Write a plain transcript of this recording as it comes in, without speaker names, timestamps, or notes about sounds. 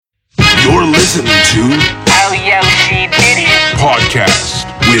You're listening to Oh Yoshi Did It Podcast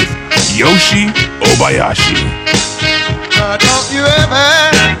with Yoshi Obayashi. Don't you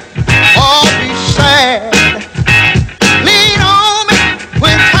ever all be sad. Lean on me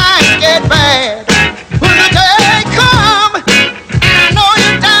when times get bad. When the day come and I know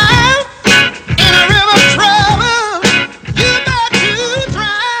you're down in a river of trouble, you got to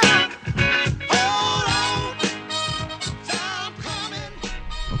drown. Hold on, time coming.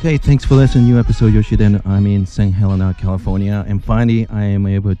 Okay, thanks for listening to new episode Yoshiden. I'm in St. Helena, California, and finally I am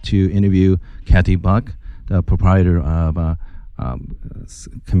able to interview Cathy Buck, the proprietor of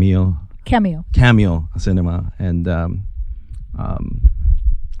Cameo Cinema. And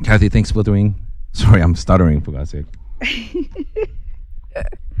Cathy, thanks for doing. Sorry, I'm stuttering for God's sake.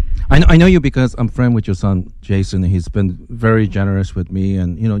 I know you because I'm friend with your son Jason. He's been very generous with me,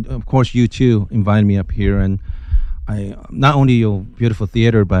 and of course, you too invited me up here, and I not only your beautiful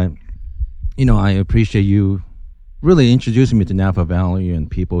theater, but I appreciate you really introducing me to Napa Valley and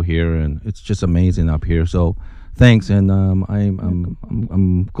people here, and it's just amazing up here. So thanks, and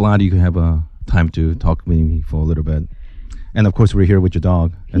I'm glad you could have a time to talk with me for a little bit. And of course, we're here with your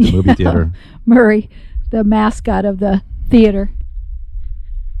dog at the movie theater, Murray, the mascot of the theater.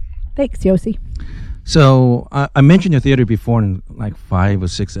 Thanks, Yossi. So I mentioned your theater before in like 5 or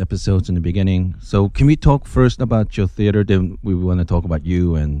 6 episodes in the beginning. So can we talk first about your theater? Then we want to talk about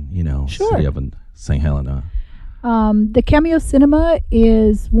you and Sure. City of St. Helena. The Cameo Cinema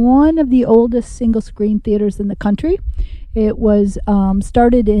is one of the oldest single-screen theaters in the country. It was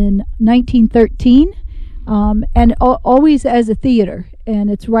started in 1913, and always as a theater,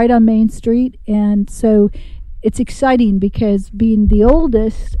 and it's right on Main Street, and so it's exciting because being the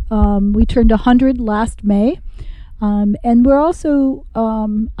oldest, we turned 100 last May, and we're also,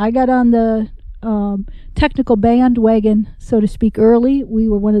 I got on the technical bandwagon, so to speak, early. We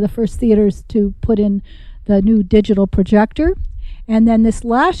were one of the first theaters to put in the new digital projector, and then this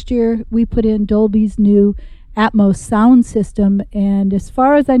last year we put in Dolby's new Atmos sound system, and as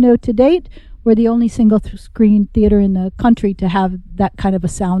far as I know to date, we're the only single-screen theater in the country to have that kind of a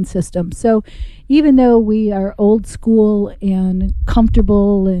sound system. So even though we are old school and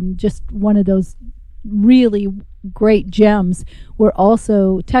comfortable and just one of those really great gems, we're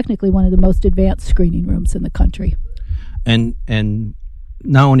also technically one of the most advanced screening rooms in the country. And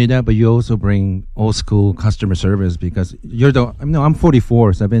not only that, but you also bring old school customer service because I'm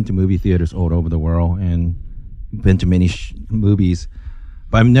 44, so I've been to movie theaters all over the world and been to many movies.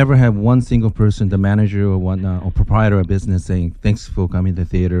 But I've never had one single person, the manager or whatnot, or proprietor of business, saying thanks for coming to the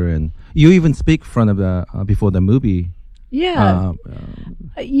theater. And you even speak in front of the before the movie. Yeah,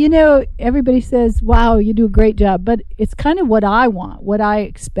 everybody says, "Wow, you do a great job," but it's kind of what I want, what I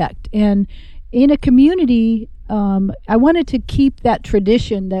expect. And in a community, I wanted to keep that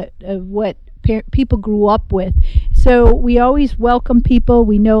tradition that of what people grew up with. So we always welcome people.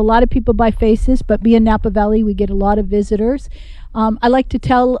 We know a lot of people by faces, but being Napa Valley, we get a lot of visitors. I like to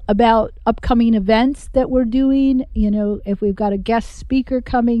tell about upcoming events that we're doing. If we've got a guest speaker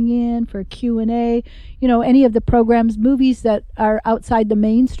coming in for Q&A, any of the programs, movies that are outside the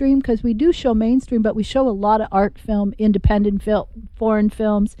mainstream, because we do show mainstream, but we show a lot of art film, independent film, foreign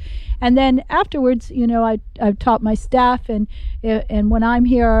films. And then afterwards, I've taught my staff, and when I'm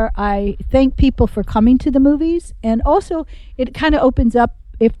here, I thank people for coming to the movies. And also, it kind of opens up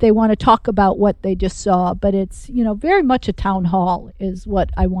if they want to talk about what they just saw, but it's very much a town hall is what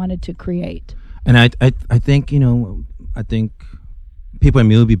I wanted to create. And I think I think people in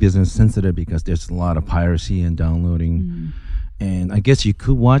movie business sensitive because there's a lot of piracy and downloading, and I guess you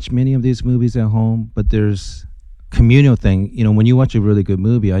could watch many of these movies at home, but there's communal thing. When you watch a really good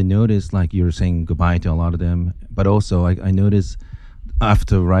movie, I notice like you're saying goodbye to a lot of them, but also I notice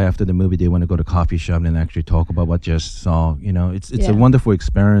right after the movie, they want to go to coffee shop and actually talk about what just saw. It's a wonderful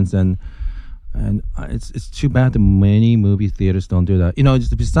experience, and it's too bad that many movie theaters don't do that.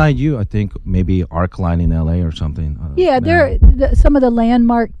 Beside you, I think maybe ArcLight in LA or something. There are some of the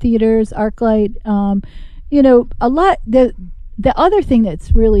landmark theaters, ArcLight. A lot. The other thing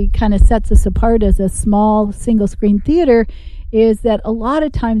that's really kind of sets us apart as a small single screen theater is that a lot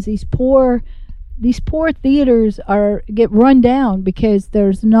of times these poor theaters get run down because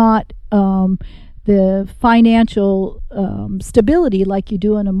there's not the financial stability like you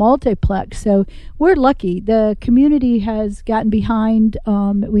do in a multiplex. So we're lucky. The community has gotten behind,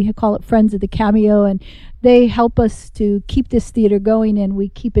 we call it Friends of the Cameo, and they help us to keep this theater going, and we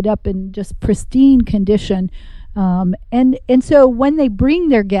keep it up in just pristine condition. And so when they bring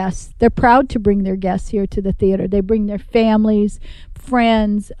their guests, they're proud to bring their guests here to the theater. They bring their families,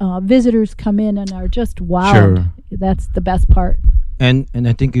 friends, visitors come in and are just wowed. Sure. That's the best part. And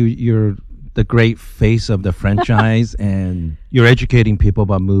I think you're the great face of the franchise, and you're educating people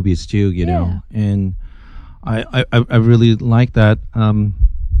about movies too. You know, and I really like that. And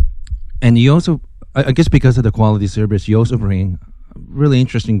you also, I guess, because of the quality service, you also bring really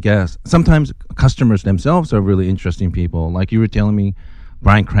interesting guests. Sometimes customers themselves are really interesting people. Like you were telling me,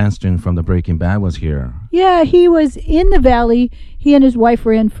 Bryan Cranston from the Breaking Bad was here. Yeah, he was in the Valley. He and his wife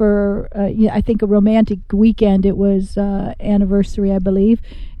were in for, I think, a romantic weekend. It was anniversary, I believe.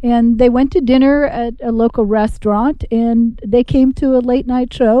 And they went to dinner at a local restaurant, and they came to a late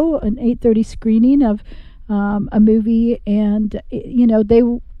night show, an 8:30 screening of a movie. And you know, they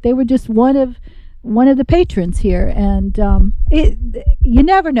were just one of the patrons here, and you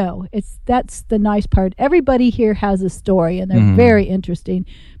never know. That's the nice part. Everybody here has a story, and they're very interesting.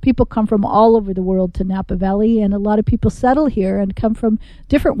 People come from all over the world to Napa Valley, and a lot of people settle here and come from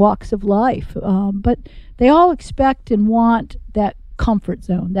different walks of life. But they all expect and want that comfort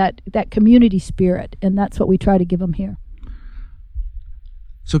zone, that community spirit, and that's what we try to give them here.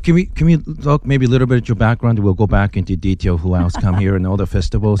 So can we talk maybe a little bit of your background? We'll go back into detail who else come here and all the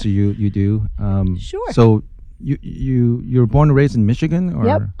festivals you do. Sure. So you were born and raised in Michigan? Or?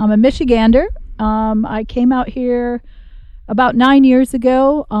 Yep, I'm a Michigander. I came out here about 9 years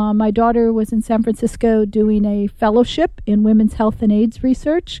ago. My daughter was in San Francisco doing a fellowship in women's health and AIDS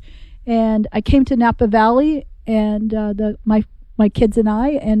research, and I came to Napa Valley, and my kids and I,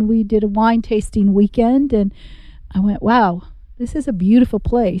 and we did a wine tasting weekend, and I went, wow, this is a beautiful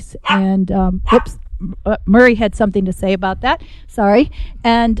place. And Murray had something to say about that. Sorry.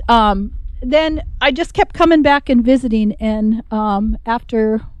 And then I just kept coming back and visiting. And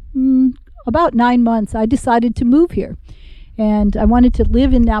after about 9 months, I decided to move here. And I wanted to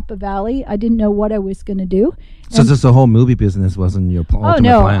live in Napa Valley. I didn't know what I was going to do. So just the whole movie business wasn't your ultimate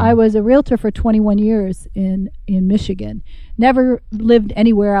plan? I was a realtor for 21 years in Michigan. Never lived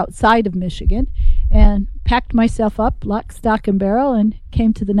anywhere outside of Michigan, and packed myself up, lock, stock, and barrel, and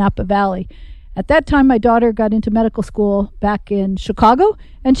came to the Napa Valley. At that time, my daughter got into medical school back in Chicago,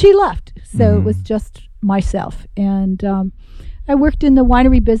 and she left. So it was just myself. And I worked in the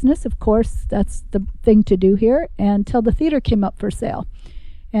winery business, of course. That's the thing to do here, until the theater came up for sale.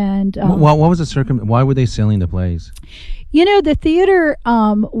 And what was the why were they selling the place? You know, the theater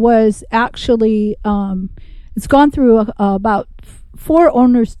was actually it's gone through about 4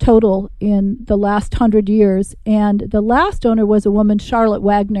 owners total in the last 100 years, and the last owner was a woman, Charlotte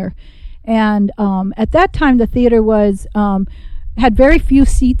Wagner. And at that time, the theater was had very few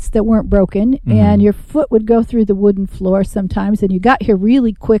seats that weren't broken, and your foot would go through the wooden floor sometimes, and you got here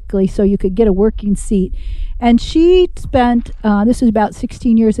really quickly so you could get a working seat. And she spent, this was about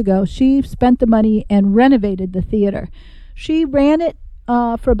 16 years ago, she spent the money and renovated the theater. She ran it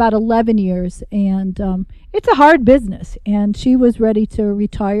for about 11 years, and it's a hard business, and she was ready to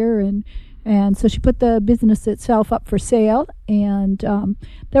retire, and so she put the business itself up for sale, and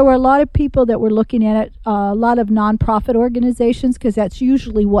there were a lot of people that were looking at it, a lot of nonprofit organizations, because that's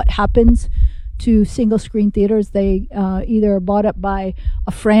usually what happens to single screen theaters. They either are bought up by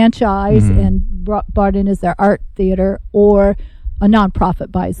a franchise and brought in as their art theater, or a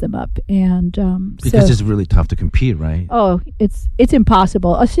nonprofit buys them up. And because it's really tough to compete, right? Oh, it's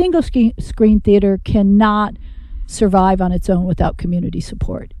impossible. A single screen theater cannot survive on its own without community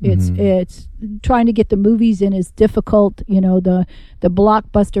support. It's trying to get the movies in is difficult. You know, the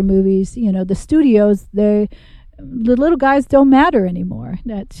blockbuster movies. You know, the studios, the little guys don't matter anymore.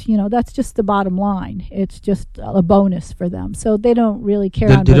 That's just the bottom line. It's just a bonus for them, so they don't really care.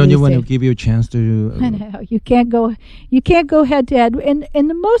 They don't even want to give you a chance to. I know you can't go head to head, and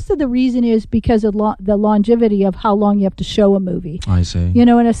the most of the reason is because of the longevity of how long you have to show a movie. I see. You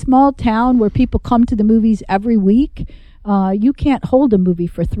know, in a small town where people come to the movies every week, you can't hold a movie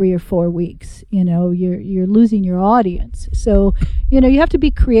for 3 or 4 weeks. You know, you're losing your audience. So, you know, you have to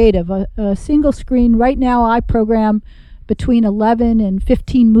be creative. A single screen, right now I program between 11 and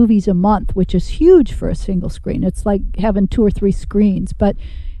 15 movies a month, which is huge for a single screen. It's like having 2 or 3 screens, but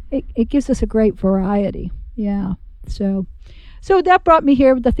it gives us a great variety. Yeah. So that brought me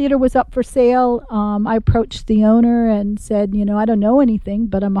here. The theater was up for sale. I approached the owner and said, you know, I don't know anything,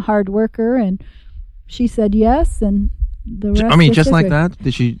 but I'm a hard worker. And she said yes, and the rest, I mean, just like that?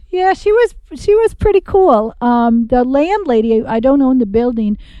 Did she? Yeah, she was pretty cool. The landlady, I don't own the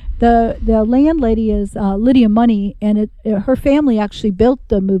building. The landlady is Lydia Money, and her family actually built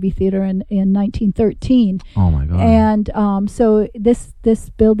the movie theater in 1913. Oh my God! And so this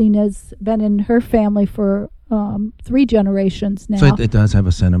building has been in her family for 3 generations now. So it does have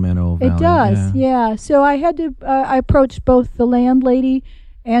a sentimental value. It does, yeah. So I had to. I approached both the landlady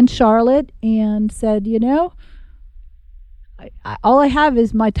and Charlotte and said, you know, all I have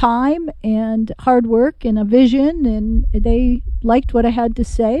is my time and hard work and a vision, and they liked what I had to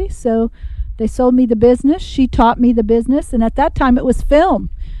say, so they sold me the business. She taught me the business, and at that time it was film,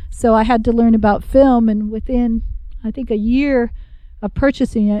 so I had to learn about film, and within, I think, a year of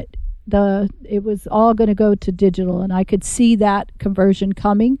purchasing it, it was all going to go to digital, and I could see that conversion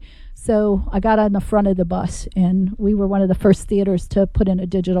coming. So I got on the front of the bus, and we were one of the first theaters to put in a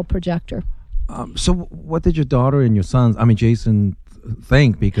digital projector. So what did your daughter and your sons, Jason,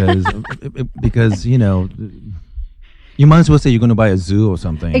 think? Because because you might as well say you're going to buy a zoo or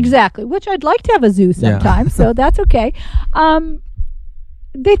something. Exactly, which I'd like to have a zoo sometime, so that's okay.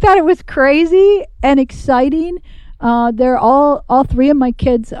 They thought it was crazy and exciting. They're all three of my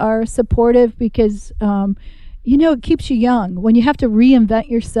kids are supportive because it keeps you young when you have to reinvent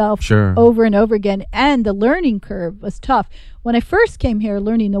yourself over and over again, and the learning curve was tough. When I first came here,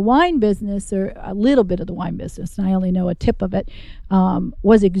 learning the wine business, or a little bit of the wine business, and I only know a tip of it,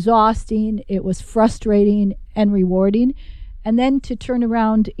 was exhausting. It was frustrating and rewarding. And then to turn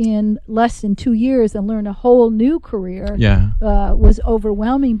around in less than 2 years and learn a whole new career was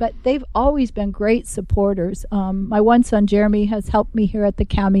overwhelming. But they've always been great supporters. My one son, Jeremy, has helped me here at the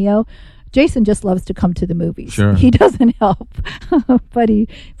Cameo. Jason just loves to come to the movies. Sure. He doesn't help, but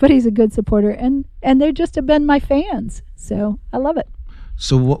he's a good supporter. And they just have been my fans. So I love it.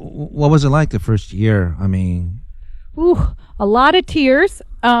 So what was it like the first year? A lot of tears.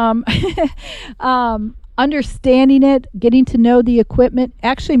 Understanding it, getting to know the equipment,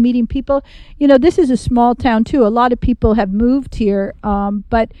 actually meeting people. This is a small town too. A lot of people have moved here,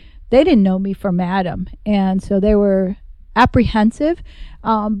 but they didn't know me from Adam, and so they were apprehensive.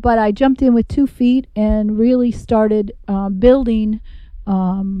 But I jumped in with 2 feet and really started building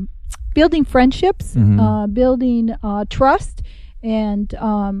friendships, building trust, and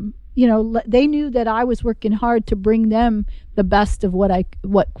they knew that I was working hard to bring them the best of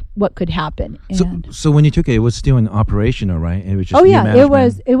what could happen. And so when you took it was still in operational, right? It was just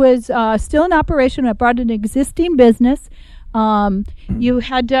it was still in operation. I brought an existing business. You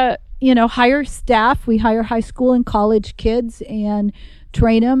had to hire staff. We hire high school and college kids and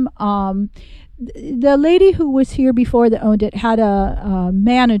train them. The lady who was here before that owned it had a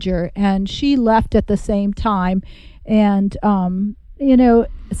manager, and she left at the same time. And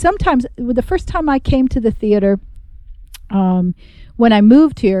sometimes the first time I came to the theater, when I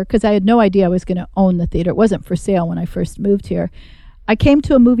moved here, because I had no idea I was going to own the theater. It wasn't for sale when I first moved here. I came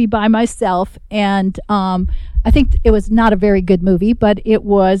to a movie by myself, and I think it was not a very good movie, but it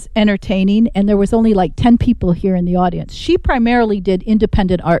was entertaining, and there was only like 10 people here in the audience. She primarily did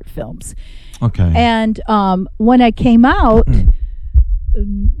independent art films. Okay. And when I came out,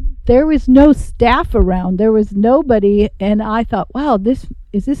 there was no staff around. There was nobody, and I thought, wow,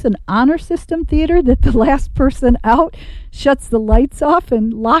 is this an honor system theater that the last person out shuts the lights off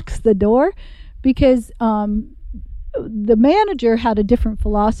and locks the door? Because the manager had a different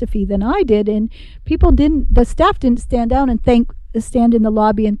philosophy than I did, and the staff didn't stand down and stand in the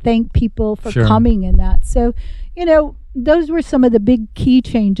lobby and thank people for coming and that. So, those were some of the big key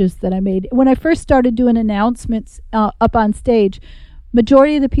changes that I made. When I first started doing announcements up on stage,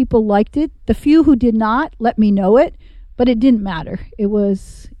 majority of the people liked it. The few who did not let me know it, but it didn't matter. It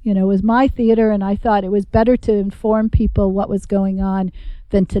was, it was my theater, and I thought it was better to inform people what was going on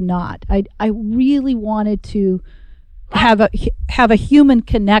than to not. I really wanted to have a human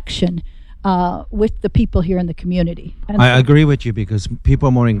connection with the people here in the community. And I agree with you, because people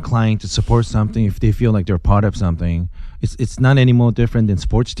are more inclined to support something if they feel like they're part of something. It's not any more different than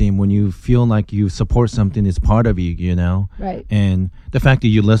sports team. When you feel like you support something, it's part of you, Right. And the fact that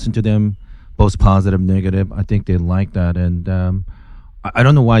you listen to them, both positive, negative, I think they like that. And I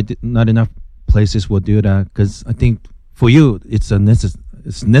don't know why not enough places will do that, because I think for you it's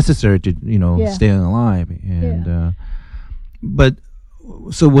necessary to stay alive. And but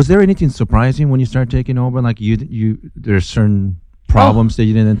so was there anything surprising when you started taking over? Like there's certain problems that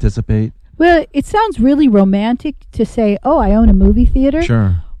you didn't anticipate? Well, it sounds really romantic to say, oh, I own a movie theater.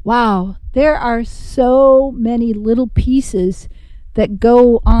 Sure. Wow. There are so many little pieces that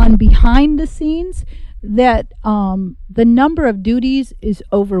go on behind the scenes that the number of duties is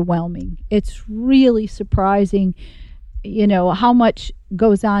overwhelming. It's really surprising, how much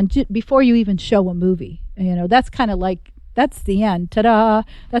goes on before you even show a movie. That's kind of like, that's the end. Ta-da!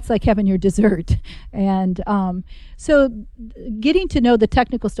 That's like having your dessert. And so getting to know the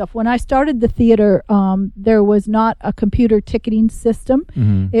technical stuff. When I started the theater, there was not a computer ticketing system.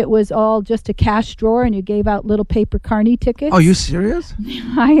 Mm-hmm. It was all just a cash drawer, and you gave out little paper carny tickets. Are you serious?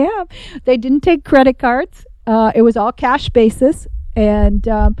 I am. They didn't take credit cards. It was all cash basis. And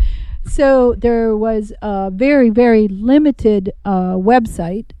So there was a very, very limited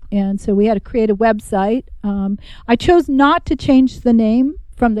website, and so we had to create a website. I chose not to change the name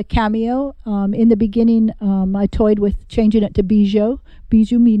from the Cameo. In the beginning, I toyed with changing it to Bijou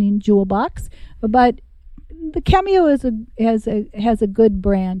meaning jewel box, but the Cameo has a good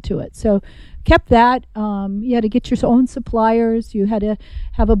brand to it. So kept that. You had to get your own suppliers. You had to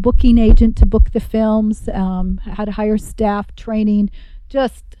have a booking agent to book the films. Had to hire staff, training.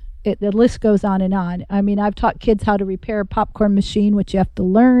 The list goes on and on. I mean, I've taught kids how to repair a popcorn machine, which you have to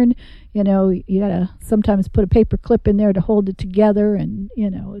learn. You gotta sometimes put a paper clip in there to hold it together, and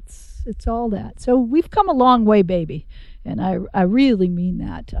it's all that. So we've come a long way, baby, and I really mean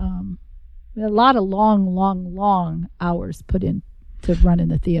that. A lot of long hours put in to run in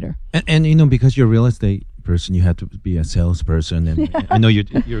the theater. And because you're a real estate person, you have to be a salesperson, and I know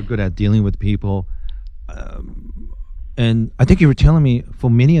you're good at dealing with people. And I think you were telling me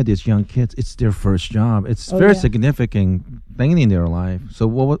for many of these young kids, it's their first job. It's very significant thing in their life.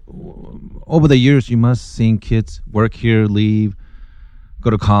 So over the years, you must seen kids work here, leave, go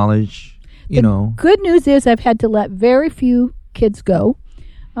to college. The good news is I've had to let very few kids go.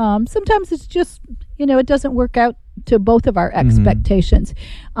 Sometimes it's just, it doesn't work out to both of our expectations.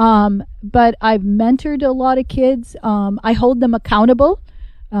 But I've mentored a lot of kids. I hold them accountable.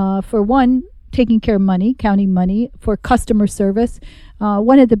 For one, taking care of money, counting money, for customer service.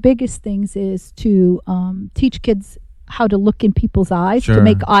 One of the biggest things is to teach kids how to look in people's eyes, to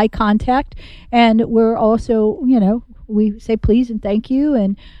make eye contact. And we're also, we say please and thank you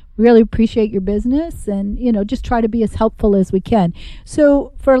and really appreciate your business, and just try to be as helpful as we can.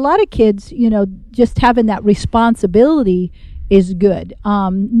 So for a lot of kids, just having that responsibility is good.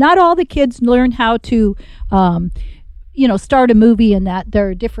 Not all the kids learn how to start a movie, and that there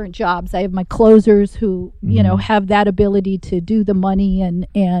are different jobs. I have my closers who have that ability to do the money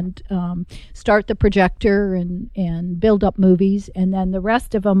and start the projector and build up movies, and then the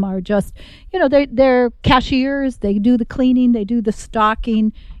rest of them are just they're cashiers. They do the cleaning, they do the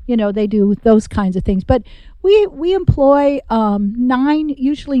stocking, they do those kinds of things. But we employ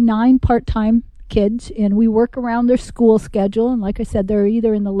usually nine part-time kids, and we work around their school schedule. And like I said, they're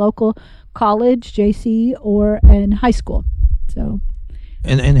either in the local college, JC, or in high school. So.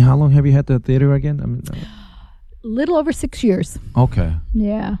 And how long have you had the theater again? Little over 6 years. Okay.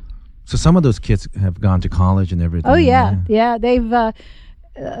 Yeah. So some of those kids have gone to college and everything. Oh yeah. They've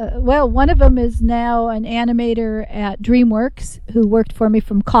one of them is now an animator at DreamWorks, who worked for me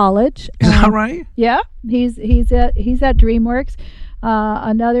from college. Is that right? Yeah, he's at DreamWorks.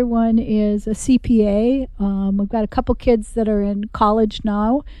 Another one is a CPA. We've got a couple kids that are in college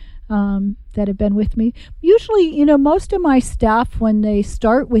now that have been with me. Usually, most of my staff, when they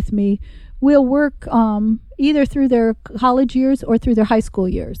start with me, will work either through their college years or through their high school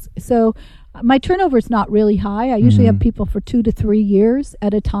years. So my turnover is not really high. I usually have people for 2 to 3 years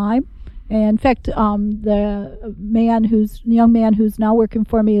at a time. And in fact, the young man who's now working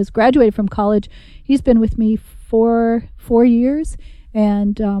for me has graduated from college. He's been with me for 4 years,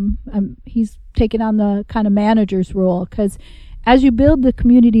 and he's taken on the kind of manager's role, because as you build the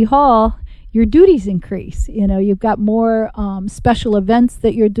community hall, your duties increase. You've got more special events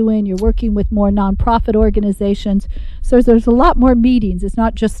that you're doing. You're working with more nonprofit organizations. So there's a lot more meetings. It's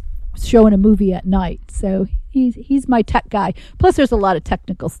not just showing a movie at night. So he's my tech guy. Plus, there's a lot of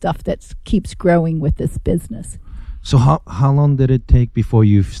technical stuff that keeps growing with this business. So how long did it take before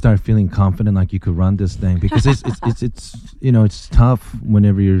you start feeling confident, like you could run this thing? Because it's tough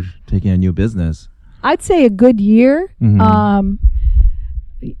whenever you're taking a new business. I'd say a good year.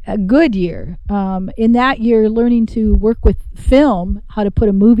 A good year. In that year, learning to work with film, how to put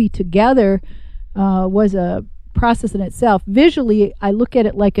a movie together, was a process in itself. Visually, I look at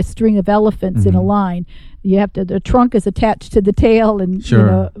it like a string of elephants in a line. The trunk is attached to the tail, and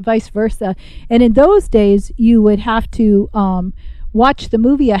vice versa. And in those days, you would have to watch the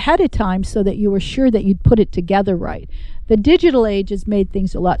movie ahead of time so that you were sure that you'd put it together right. The digital age has made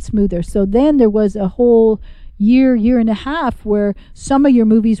things a lot smoother. So then there was a whole year and a half where some of your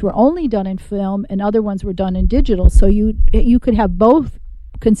movies were only done in film and other ones were done in digital. So you could have both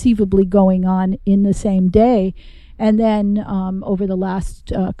conceivably going on in the same day. And then over the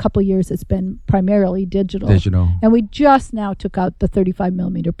last couple years, it's been primarily digital. And we just now took out the 35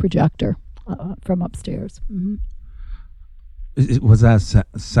 millimeter projector from upstairs. Mm-hmm. Was that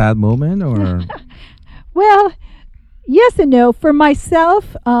a sad moment, or? Well, yes and no. For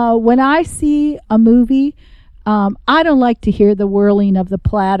myself, when I see a movie, I don't like to hear the whirling of the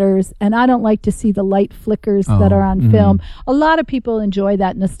platters, and I don't like to see the light flickers that are on film. A lot of people enjoy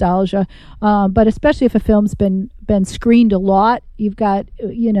that nostalgia, but especially if a film's been screened a lot, you've got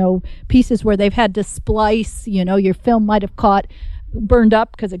pieces where they've had to splice. Your film might have burned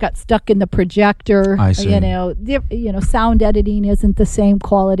up because it got stuck in the projector. I see. Sound editing isn't the same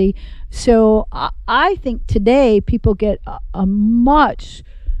quality. So I think today people get a much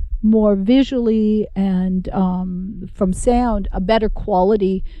more visually and from sound a better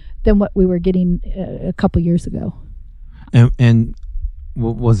quality than what we were getting a couple years ago. And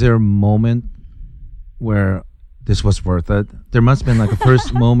was there a moment where this was worth it? There must have been like a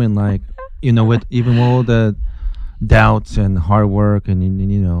first moment, like with even all the doubts and hard work, and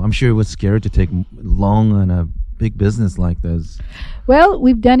I'm sure it was scary to take long on a big business like this. Well,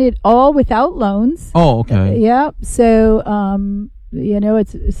 we've done it all without loans. Oh, okay. Yeah. So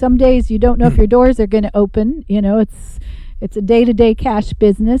it's some days you don't know if your doors are going to open. It's a day-to-day cash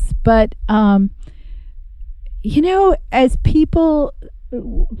business, but as people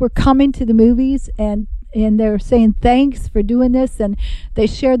were coming to the movies and they're saying thanks for doing this, and they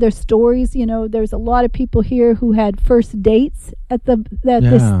share their stories. There's a lot of people here who had first dates at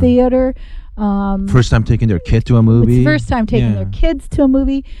this theater. First time taking their kid to a movie. It's first time taking their kids to a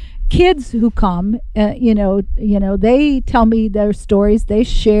movie. Kids who come, they tell me their stories. They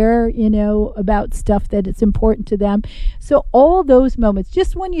share, about stuff that it's important to them. So all those moments,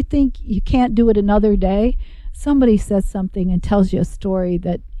 just when you think you can't do it another day, somebody says something and tells you a story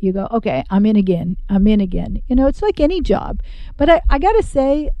that you go, okay, I'm in again. It's like any job. But I got to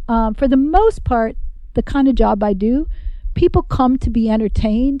say, for the most part, the kind of job I do, people come to be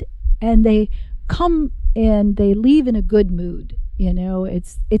entertained, and they come and they leave in a good mood.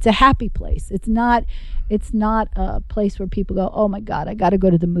 It's a happy place. It's not a place where people go, oh my God, I got to go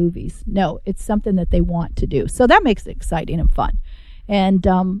to the movies. No, it's something that they want to do. So that makes it exciting and fun. And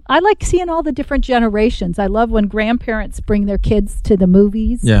I like seeing all the different generations. I love when grandparents bring their kids to the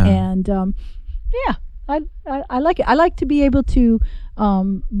movies. Yeah. And I like it. I like to be able to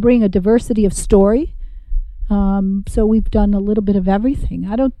bring a diversity of story. So we've done a little bit of everything.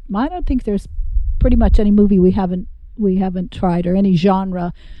 I don't think there's pretty much any movie we haven't tried, or any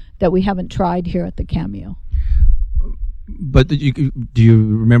genre that we haven't tried here at the Cameo. But do you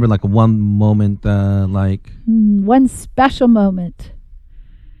remember like one moment, one special moment?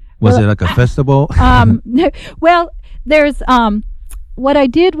 Was it like a festival? Well, there's what I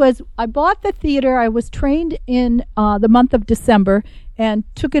did was I bought the theater. I was trained in the month of December and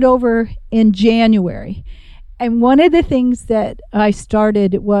took it over in January. And one of the things that I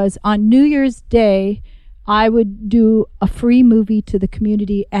started was on New Year's Day, I would do a free movie to the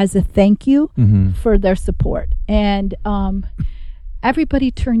community as a thank you for their support. And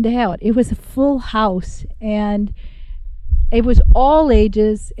everybody turned out. It was a full house, and it was all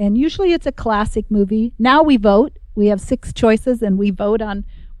ages, and usually it's a classic movie. Now we vote. We have 6 choices, and we vote on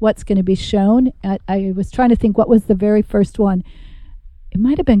what's going to be shown. I was trying to think what was the very first one. It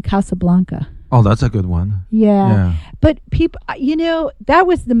might have been Casablanca. Oh, that's a good one. Yeah. But people, that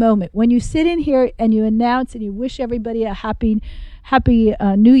was the moment when you sit in here and you announce and you wish everybody a happy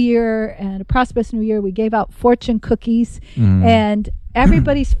New Year and a prosperous New Year. We gave out fortune cookies, and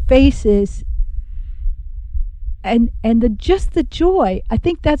everybody's faces and the joy. I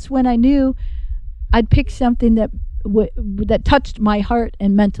think that's when I knew I'd picked something that touched my heart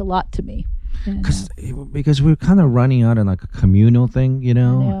and meant a lot to me. Because we're kind of running out on like a communal thing,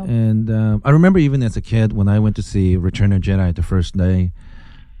 And I remember even as a kid when I went to see Return of the Jedi the first day,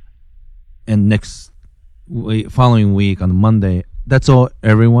 and following week on Monday, that's all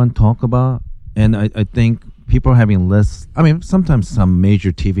everyone talk about. And I think people are having lists. I mean, sometimes some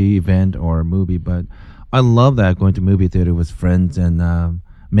major TV event or movie, but I love that, going to movie theater with friends and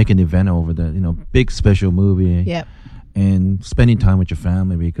make an event over the big special movie. Yep. And spending time with your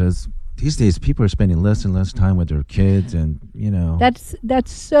family, because these days people are spending less and less time with their kids, and that's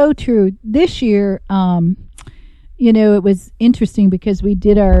so true. This year, it was interesting because we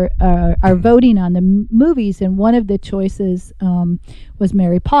did our voting on the movies, and one of the choices was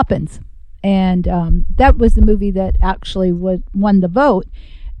Mary Poppins, and that was the movie that actually won the vote.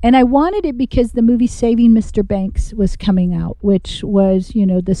 And I wanted it because the movie Saving Mr. Banks was coming out, which was,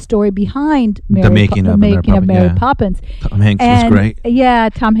 the story behind the making of Mary Poppins. Tom Hanks was great. Yeah,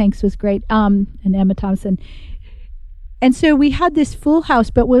 Tom Hanks was great. And Emma Thompson. And so we had this full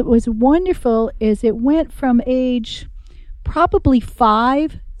house, but what was wonderful is it went from age probably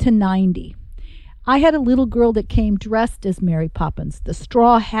 5 to 90. I had a little girl that came dressed as Mary Poppins, the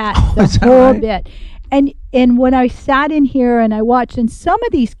straw hat, the whole bit. And when I sat in here and I watched, and some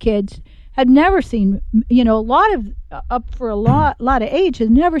of these kids had never seen, a lot of up for a lot of age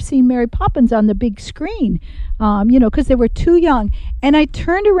had never seen Mary Poppins on the big screen, because they were too young. And I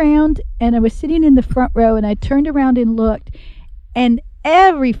turned around, and I was sitting in the front row, and I turned around and looked, and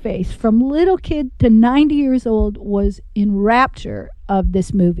every face from little kid to 90 years old was in rapture of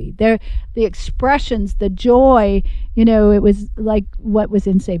this movie. The expressions, the joy, it was like what was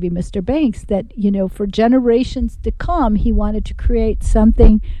in Saving Mr. Banks, that, for generations to come, he wanted to create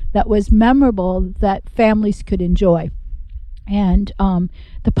something that was memorable that families could enjoy. And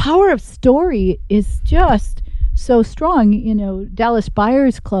the power of story is just so strong. Dallas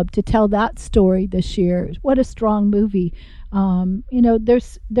Buyers Club, to tell that story this year, what a strong movie.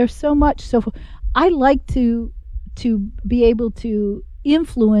 There's so much. So I like to be able to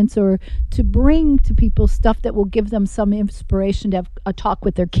influence or to bring to people stuff that will give them some inspiration to have a talk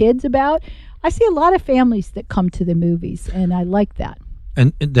with their kids about. I see a lot of families that come to the movies, and I like that.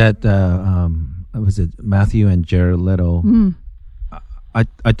 And that was it Matthew and Jared Leto? Mm.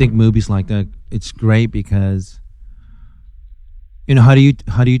 I think movies like that, it's great because how do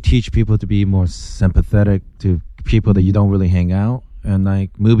you teach people to be more sympathetic to people that you don't really hang out? And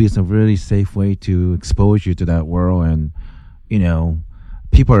like movies are a really safe way to expose you to that world. And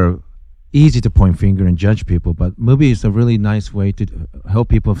people are easy to point finger and judge people, but movies is a really nice way to help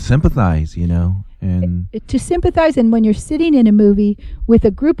people sympathize, and to sympathize. And when you're sitting in a movie with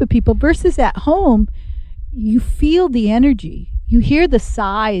a group of people versus at home, you feel the energy. You hear the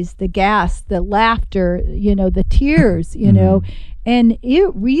sighs, the gasp, the laughter, the tears, and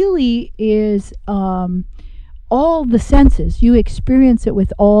it really is all the senses. You experience it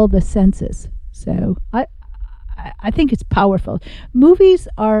with all the senses. So I think it's powerful. Movies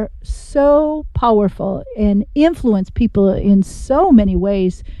are so powerful and influence people in so many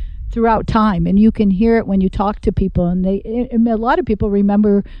ways throughout time, and you can hear it when you talk to people, and a lot of people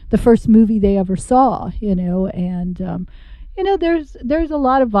remember the first movie they ever saw, and there's a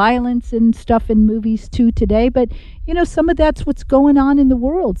lot of violence and stuff in movies too today, but some of that's what's going on in the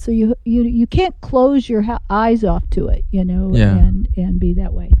world, so you can't close your eyes off to it, and be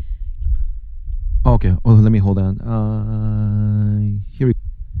that way. Okay. Oh, let me hold on. Here we.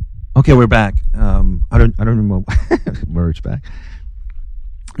 Okay, we're back. I don't remember. Merge back.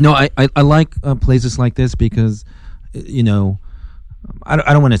 No, I like places like this because, I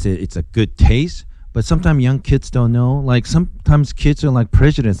don't want to say it's a good taste, but sometimes young kids don't know. Like sometimes kids are like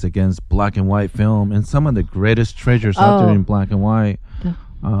prejudiced against black and white film, and some of the greatest treasures out there in black and white.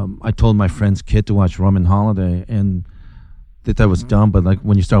 I told my friend's kid to watch Roman Holiday, and they thought it was dumb, but like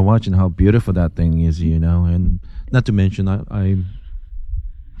when you start watching how beautiful that thing is, and not to mention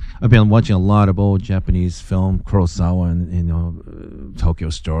I've been watching a lot of old Japanese film, Kurosawa and Tokyo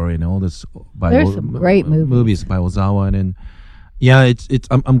Story and all this. There's some great movies by Ozawa, and yeah, it's.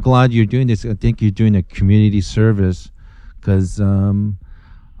 I'm glad you're doing this. I think you're doing a community service because I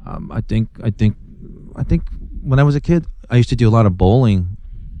think when I was a kid, I used to do a lot of bowling.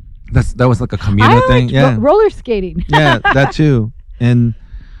 That was like a community thing. Yeah, roller skating. Yeah, that too. And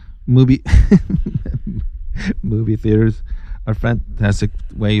movie theaters are a fantastic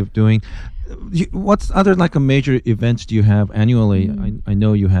way of doing. What's other like a major events do you have annually? I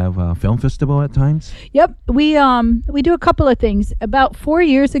know you have a film festival at times. Yep, we do a couple of things. About 4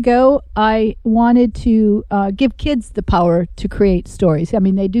 years ago, I wanted to give kids the power to create stories. I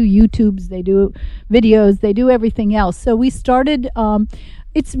mean, they do YouTubes, they do videos, they do everything else. So we started.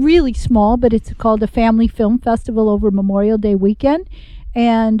 It's really small, but it's called a Family Film Festival over Memorial Day weekend.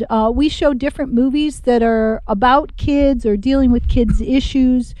 And we show different movies that are about kids or dealing with kids'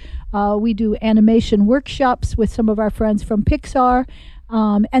 issues. We do animation workshops with some of our friends from Pixar.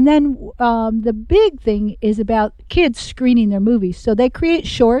 And then the big thing is about kids screening their movies. So they create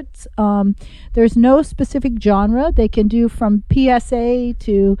shorts. There's no specific genre. They can do from PSA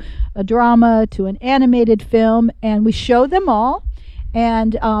to a drama to an animated film. And we show them all.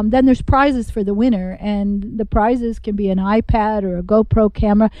 And then there's prizes for the winner, and the prizes can be an iPad or a GoPro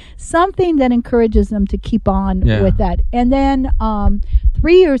camera, something that encourages them to keep on with that. And then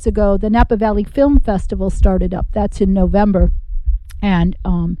 3 years ago, the Napa Valley Film Festival started up. That's in November, and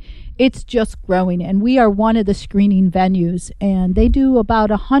it's just growing. And we are one of the screening venues, and they do about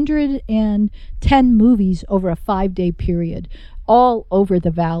 110 movies over a 5-day period. all over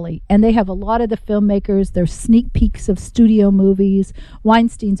the valley, and they have a lot of the filmmakers. There's sneak peeks of studio movies.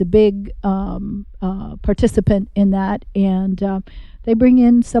 Weinstein's a big participant in that, and they bring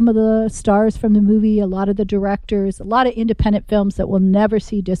in some of the stars from the movie, a lot of the directors, a lot of independent films that will never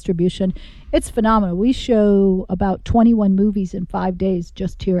see distribution. It's phenomenal. We show about 21 movies in 5 days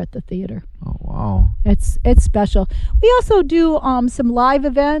just here at the theater. Oh, wow. It's special. We also do some live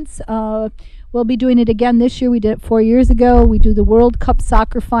events. We'll be doing it again this year. We did it 4 years ago. We do the World Cup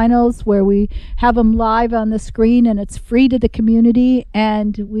soccer finals where we have them live on the screen, and it's free to the community.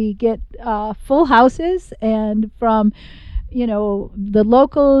 And we get full houses, and from the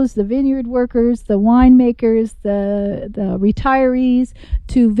locals, the vineyard workers, the winemakers, the retirees,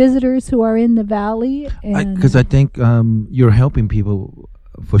 to visitors who are in the valley. Because I think you're helping people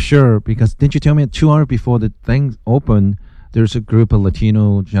for sure. Because didn't you tell me 2 hours before the thing opened, there's a group of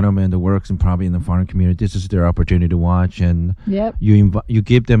Latino gentlemen that works probably in the farm community. This is their opportunity to watch, and you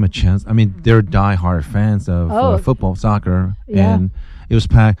give them a chance. I mean, they're diehard fans of football, soccer, and it was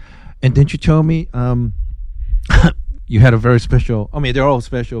packed. And didn't you tell me? You had a very special, they're all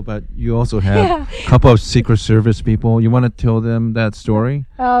special, but you also had a couple of Secret Service people. You want to tell them that story?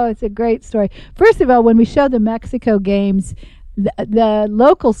 Oh, it's a great story. First of all, when we show the Mexico games, the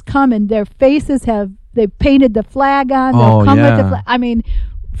locals come and their faces they've painted the flag on. They'll come with the flag. I mean,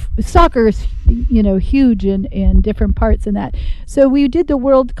 soccer is, huge in different parts in that. So we did the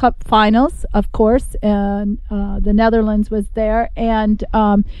World Cup finals, of course, and the Netherlands was there, and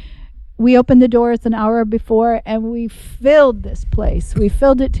we opened the doors an hour before, and we filled this place. We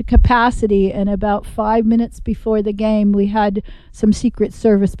filled it to capacity, and about 5 minutes before the game, we had some Secret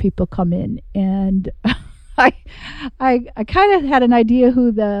Service people come in, and I kind of had an idea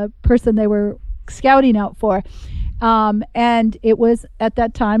who the person they were scouting out for. And it was, at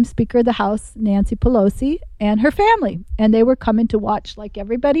that time, Speaker of the House, Nancy Pelosi, and her family. And they were coming to watch like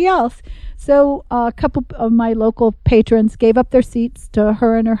everybody else. So a couple of my local patrons gave up their seats to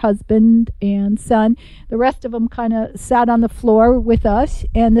her and her husband and son. The rest of them kind of sat on the floor with us.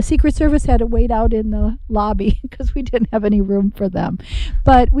 And the Secret Service had to wait out in the lobby because we didn't have any room for them.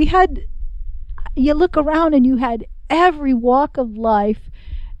 But you look around and you had every walk of life.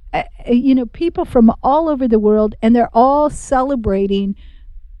 People from all over the world, and they're all celebrating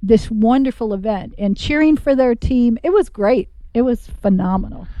this wonderful event and cheering for their team. It was great. It was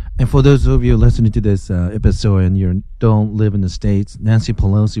phenomenal. And for those of you listening to this episode and you don't live in the States, Nancy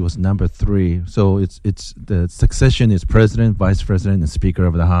Pelosi was number 3. So it's the succession is president, vice president, and speaker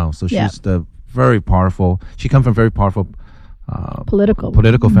of the House. So she's the very powerful. She comes from very powerful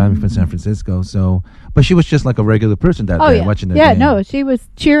political family from San Francisco. So, but she was just like a regular person that day watching the game. Yeah, no, she was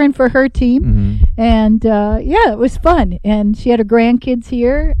cheering for her team, and it was fun. And she had her grandkids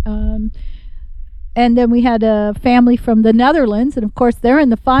here, and then we had a family from the Netherlands, and of course they're in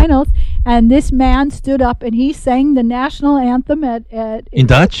the finals. And this man stood up and he sang the national anthem in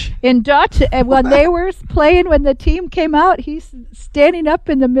Dutch. In Dutch, and when they were playing, when the team came out, he's standing up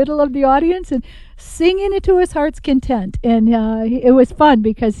in the middle of the audience and singing it to his heart's content. And it was fun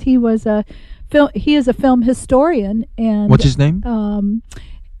because he is a film historian. And what's his name?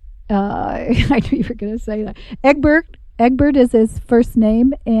 I knew you were going to say that. Egbert is his first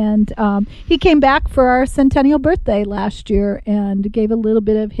name, and he came back for our centennial birthday last year and gave a little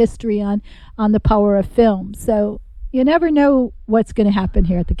bit of history on the power of film. So you never know what's going to happen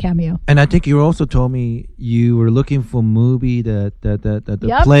here at the Cameo. And I think you also told me you were looking for a movie that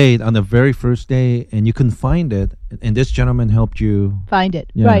played on the very first day, and you couldn't find it. And this gentleman helped you find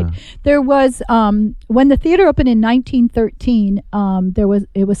it. Yeah. Right. There was when the theater opened in 1913.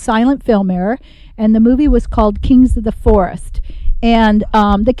 It was silent film era, and the movie was called Kings of the Forest. And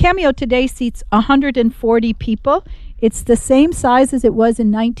the Cameo today seats 140 people. It's the same size as it was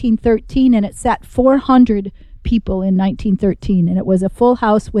in 1913, and it sat 400 people in 1913, and it was a full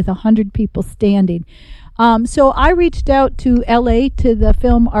house with 100 people standing. So I reached out to LA, to the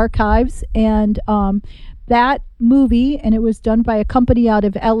film archives, and that movie, and it was done by a company out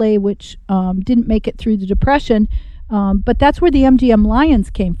of LA which didn't make it through the Depression, but that's where the MGM Lions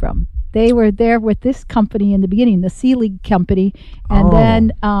came from. They were there with this company in the beginning, the Sea League company, and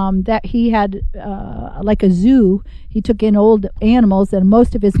then that he had like a zoo. He took in old animals, and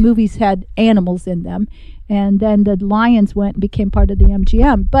most of his movies had animals in them. And then the Lions went and became part of the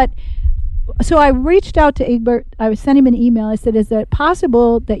MGM. But so I reached out to Egbert. I sent him an email. I said, is it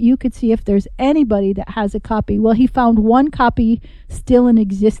possible that you could see if there's anybody that has a copy? Well, he found one copy still in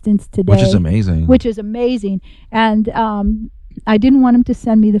existence today. Which is amazing. And I didn't want him to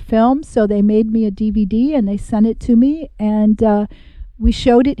send me the film, so they made me a DVD and they sent it to me. And we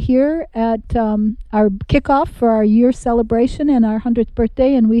showed it here at our kickoff for our year celebration and our 100th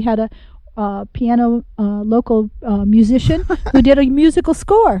birthday, and we had a piano local musician who did a musical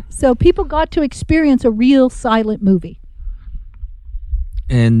score. So people got to experience a real silent movie.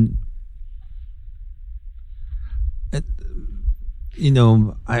 And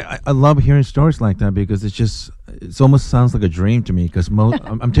I love hearing stories like that because it almost sounds like a dream to me. Because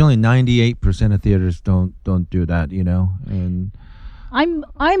I'm telling you, 98% of theaters don't do that. And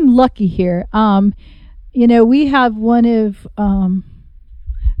I'm lucky here. We have one of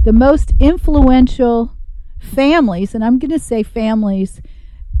the most influential families, and I'm going to say families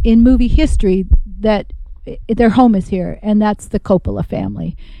in movie history that their home is here, and that's the Coppola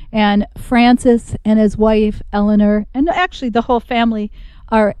family. And Francis and his wife Eleanor, and actually the whole family,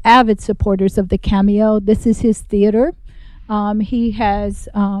 are avid supporters of the Cameo. This is his theater. He has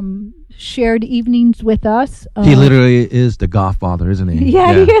shared evenings with us. He literally is the Godfather, isn't he?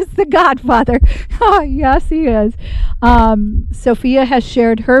 Yeah, he is the Godfather. Oh, yes, he is. Sophia has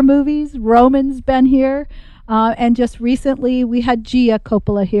shared her movies. Roman's been here. And just recently, we had Gia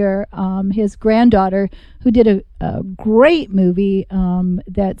Coppola here, his granddaughter, who did a great movie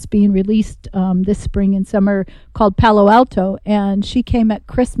that's being released this spring and summer called Palo Alto. And she came at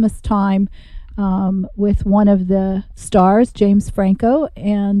Christmas time with one of the stars, James Franco,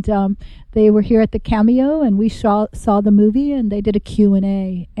 and they were here at the Cameo, and we saw the movie, and they did a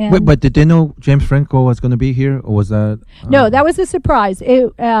Q&A. Wait, but did they know James Franco was going to be here, or was that... No, that was a surprise.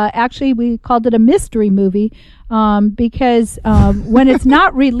 Actually, we called it a mystery movie because when it's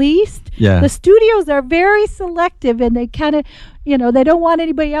not released, the studios are very selective, and they kind of... they don't want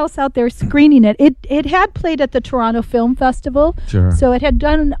anybody else out there screening it. It had played at the Toronto Film Festival, so it had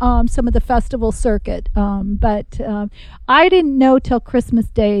done some of the festival circuit. But I didn't know till Christmas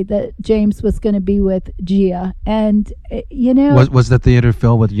Day that James was going to be with Gia, and was the theater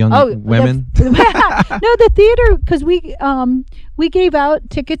filled with young women? No, the theater, because we gave out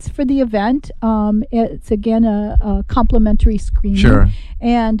tickets for the event. It's again a complimentary screening. Sure.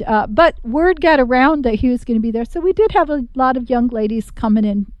 And but word got around that he was going to be there, so we did have a lot of young ladies coming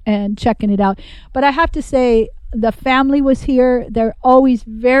in and checking it out. But I have to say, the family was here. They're always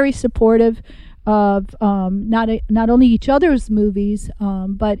very supportive of not only each other's movies,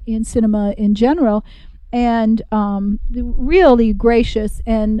 but in cinema in general, and really gracious.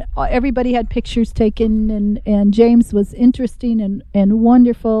 And everybody had pictures taken, and James was interesting and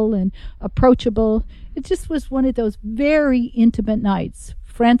wonderful and approachable. It just was one of those very intimate nights.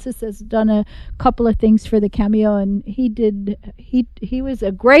 Francis has done a couple of things for the Cameo, and he was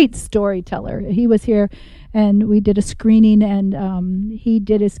a great storyteller. He was here, and we did a screening, and he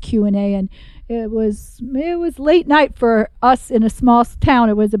did his Q&A, and it was late night for us in a small town.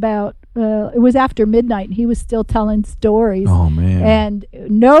 It was about it was after midnight, and he was still telling stories. Oh man! And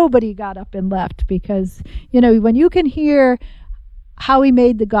nobody got up and left because when you can hear how he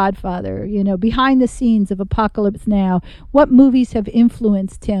made The Godfather, behind the scenes of Apocalypse Now, what movies have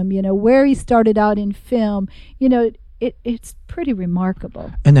influenced him, where he started out in film, it's pretty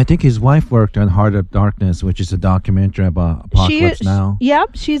remarkable. And I think his wife worked on Heart of Darkness, which is a documentary about Apocalypse Now. Yeah,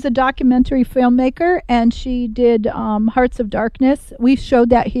 she's a documentary filmmaker, and she did Hearts of Darkness. We showed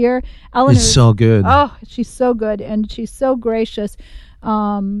that here. Eleanor, it's so good. Oh, she's so good, and she's so gracious.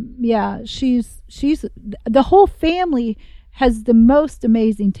 She's the whole family has the most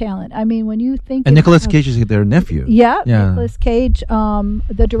amazing talent. I mean, when you think... And Nicolas Cage is their nephew. Yeah, Nicolas Cage,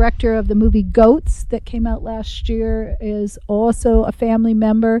 the director of the movie Goats that came out last year, is also a family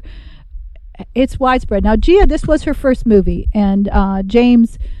member. It's widespread. Now, Gia, this was her first movie, and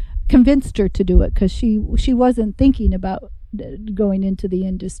James convinced her to do it because she wasn't thinking about going into the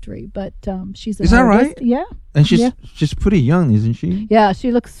industry, but she's an Is that artist. right? Yeah. And she's pretty young, isn't she? Yeah,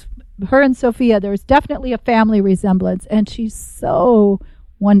 she looks... Her and Sophia, there's definitely a family resemblance, and she's so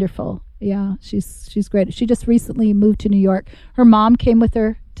wonderful. Yeah, she's great. She just recently moved to New York. Her mom came with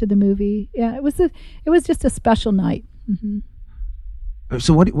her to the movie. Yeah, it was just a special night. Mm-hmm.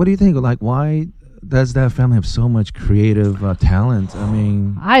 So what do you think? Like, why does that family have so much creative talent? I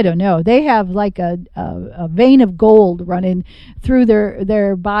mean, I don't know. They have like a vein of gold running through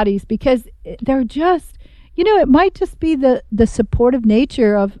their bodies because they're just... it might just be the supportive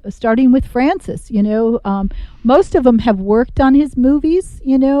nature of starting with Francis. Most of them have worked on his movies,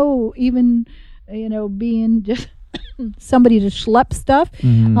 even, being just somebody to schlep stuff.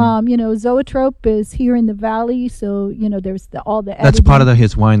 Mm-hmm. Zoetrope is here in the Valley, so, there's all the editing. That's part of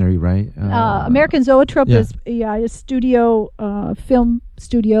his winery, right? American Zoetrope is a studio, film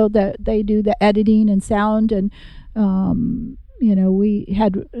studio that they do the editing and sound, and we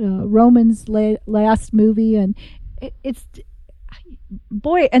had Roman's last movie, and it's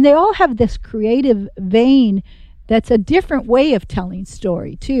boy, and they all have this creative vein that's a different way of telling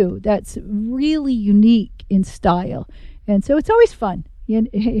story too. That's really unique in style, and so it's always fun.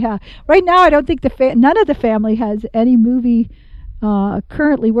 Yeah. Right now, I don't think none of the family has any movie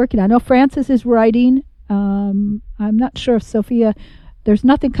currently working. I know Frances is writing. I'm not sure if Sophia. There's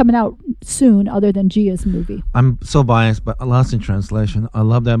nothing coming out soon other than Gia's movie. I'm so biased, but Lost in Translation, I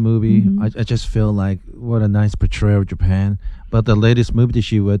love that movie. Mm-hmm. I just feel like what a nice portrayal of Japan. But the latest movie that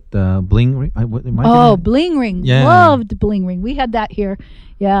she with Bling Ring. Bling Ring. Yeah. Loved Bling Ring. We had that here.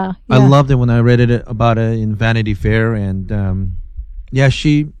 Yeah. I loved it when I read it about it in Vanity Fair. And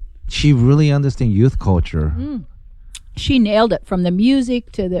she really understands youth culture. She nailed it, from the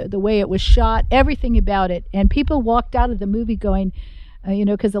music to the way it was shot, everything about it. And people walked out of the movie going,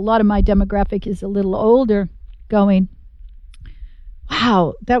 because a lot of my demographic is a little older, going,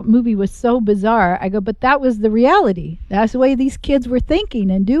 wow, that movie was so bizarre. I go, but that was the reality. That's the way these kids were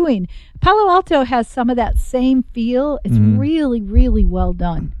thinking and doing. Palo Alto has some of that same feel. It's really, really well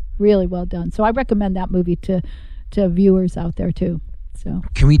done. Really well done. So I recommend that movie to viewers out there too. So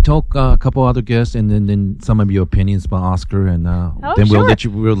can we talk a couple other guests and then some of your opinions about Oscar, and then sure.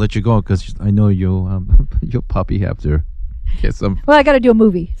 we'll let you go, because I know you'll probably have to get some. Well, I got to do a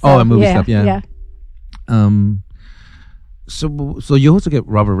movie. So, a movie stuff, yeah. So you also get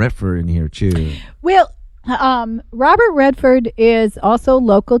Robert Redford in here too. Well, Robert Redford is also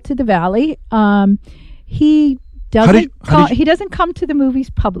local to the Valley. He he doesn't come to the movies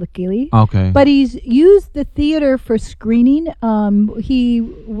publicly. Okay. But he's used the theater for screening. He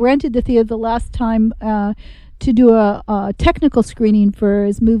rented the theater the last time to do a technical screening for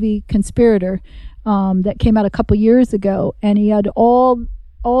his movie Conspirator that came out a couple years ago, and he had all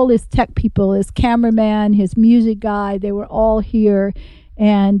his tech people, his cameraman, his music guy. They were all here,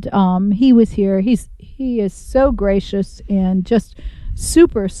 and he was here. He is so gracious and just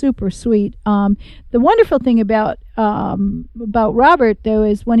super, super sweet. The wonderful thing about Robert, though,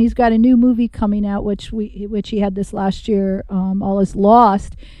 is when he's got a new movie coming out, which he had this last year, All Is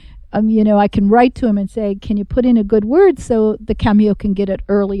Lost. I can write to him and say, can you put in a good word so the cameo can get it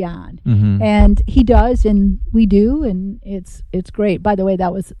early on? Mm-hmm. And he does, and we do, and it's great. By the way,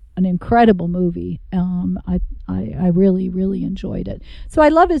 that was an incredible movie. I really, really enjoyed it. So I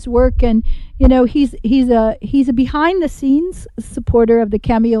love his work, and he's a behind the scenes supporter of the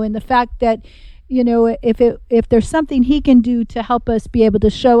cameo, in the fact that if there's something he can do to help us be able to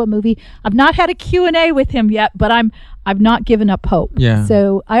show a movie. I've not had a Q&A with him yet, but I've not given up hope. Yeah.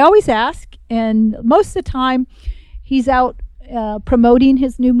 So I always ask, and most of the time he's out promoting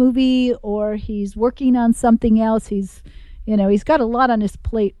his new movie, or he's working on something else. He's got a lot on his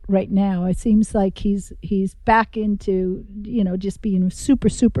plate right now. It seems like he's back into just being super,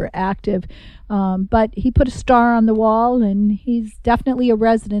 super active. But he put a star on the wall, and he's definitely a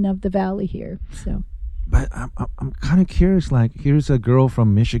resident of the Valley here. So. But I'm kind of curious. Like, here's a girl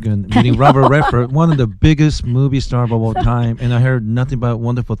from Michigan meeting Robert Redford, one of the biggest movie stars of all time, and I heard nothing but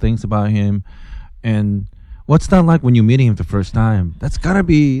wonderful things about him. And what's that like when you meet him the first time? That's gotta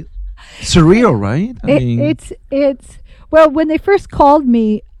be surreal, right? It's well, when they first called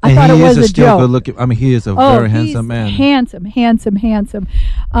me, I thought it was a joke. Good looking. I mean, he is a very handsome man. Handsome.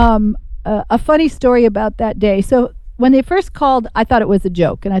 A funny story about that day. So when they first called, I thought it was a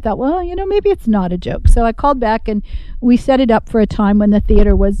joke, and I thought, well, maybe it's not a joke. So I called back, and we set it up for a time when the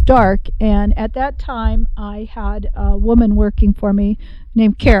theater was dark. And at that time, I had a woman working for me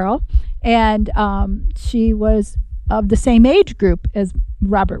named Carol, and she was of the same age group as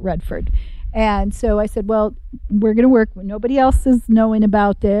Robert Redford. And so I said, well, we're going to work. Nobody else is knowing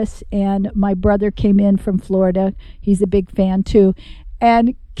about this. And my brother came in from Florida. He's a big fan, too.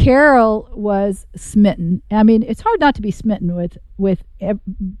 And Carol was smitten. I mean, it's hard not to be smitten with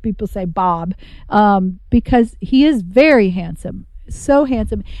people say Bob, because he is very handsome, so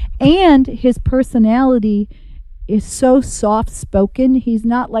handsome. And his personality is so soft-spoken. He's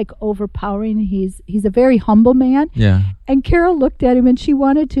not like overpowering. He's a very humble man. Yeah. And Carol looked at him, and she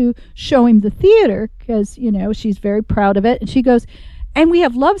wanted to show him the theater because, she's very proud of it. And she goes, and we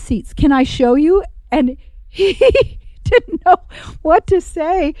have love seats. Can I show you? And he didn't know what to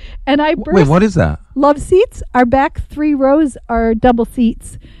say. And I burst. Wait, what is that? Love seats. Our back 3 rows are double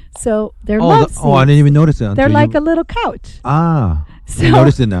seats. So they're love seats. Oh, I didn't even notice that. They're like a little couch. So you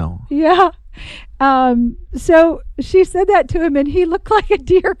noticed it now. Yeah. So she said that to him, and he looked like a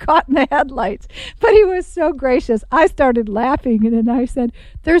deer caught in the headlights, but he was so gracious. I started laughing, and then I said,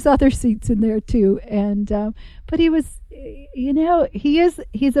 there's other seats in there too. And, but he was,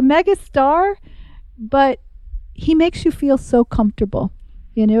 he's a mega star, but he makes you feel so comfortable.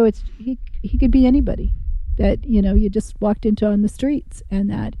 He could be anybody. that you just walked into on the streets and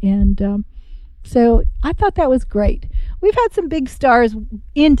that. And so I thought that was great. We've had some big stars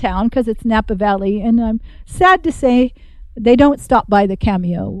in town because it's Napa Valley, and I'm sad to say they don't stop by the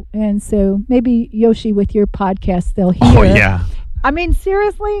Cameo. And so maybe, Yoshi, with your podcast, they'll hear. Oh, yeah. I mean,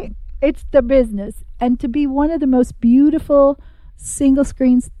 seriously, it's the business. And to be one of the most beautiful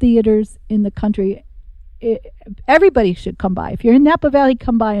single-screen theaters in the country, everybody should come by. If you're in Napa Valley,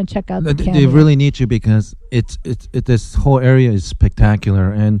 come by and check out the Cameo. They really need to, because this whole area is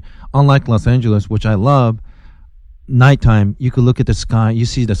spectacular. And unlike Los Angeles, which I love, nighttime, you could look at the sky, you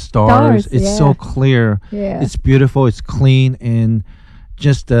see the stars. It's so clear. Yeah. It's beautiful. It's clean, and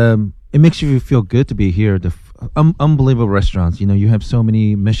just it makes you feel good to be here. The unbelievable restaurants. You have so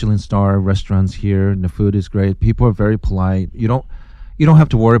many Michelin star restaurants here, and the food is great. People are very polite. You don't have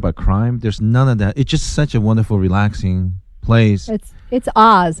to worry about crime. There's none of that. It's just such a wonderful, relaxing place. It's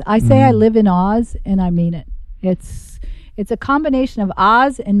Oz. I say I live in Oz, and I mean it. It's a combination of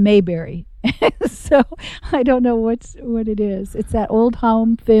Oz and Mayberry. So I don't know what it is. It's that old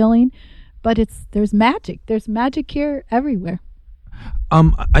home feeling, but there's magic. There's magic here everywhere.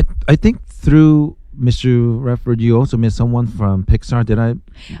 I think through Mr. Redford, you also met someone from Pixar. Did I?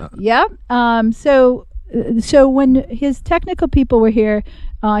 Yeah. So when his technical people were here,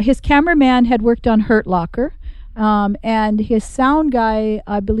 his cameraman had worked on Hurt Locker, and his sound guy,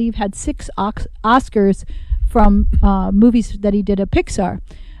 I believe, had 6 Oscars from movies that he did at Pixar.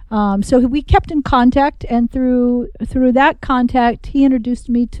 So we kept in contact, and through that contact, he introduced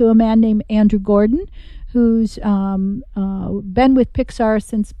me to a man named Andrew Gordon, who's been with Pixar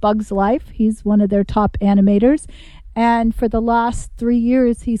since Bug's Life. He's one of their top animators. And for the last 3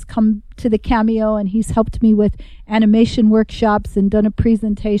 years, he's come to the Cameo, and he's helped me with animation workshops and done a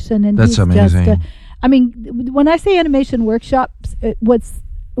presentation. And that's amazing. I mean, when I say animation workshops,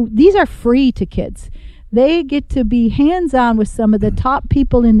 these are free to kids. They get to be hands-on with some of the top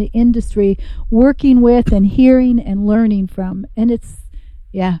people in the industry, working with and hearing and learning from. And it's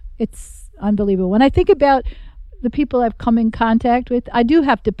unbelievable. When I think about the people I've come in contact with, I do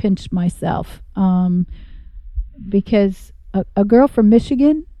have to pinch myself. Because a girl from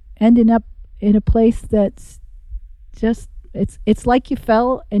Michigan ending up in a place that's just it's like you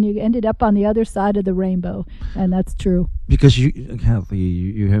fell and you ended up on the other side of the rainbow, and that's true. Because Cathy,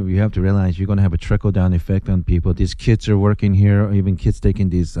 you have to realize you're going to have a trickle down effect on people. These kids are working here, or even kids taking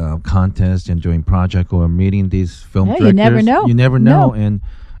these contests and doing projects or meeting these film directors. You never know. You never know, and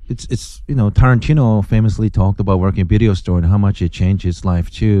it's Tarantino famously talked about working in a video store and how much it changed his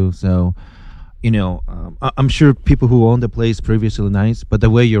life too. So. I'm sure people who owned the place previously nice, but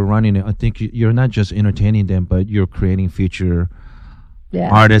the way you're running it, I think you're not just entertaining them, but you're creating future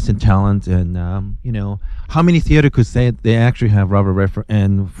artists and talent. And how many theater could say they actually have Robert Redford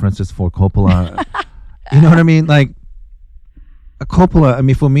and Francis Ford Coppola? You know what I mean? Like a Coppola. I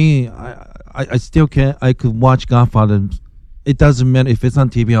mean, for me, I still can't. I could watch Godfather. It doesn't matter if it's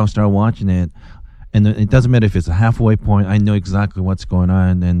on TV. I'll start watching it, and it doesn't matter if it's a halfway point. I know exactly what's going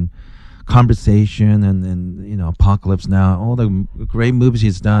on. And Conversation and Apocalypse Now, all the great movies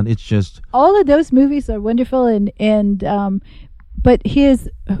he's done. It's just all of those movies are wonderful, and but his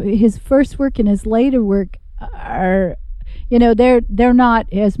first work and his later work are they're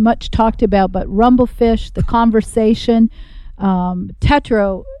not as much talked about. But Rumblefish, The Conversation,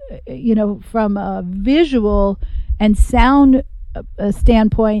 Tetro, from a visual and sound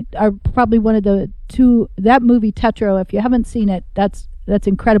standpoint, are probably one of the two. That movie Tetro, if you haven't seen it, that's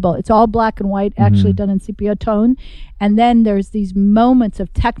incredible. It's all black and white, actually done in sepia tone. And then there's these moments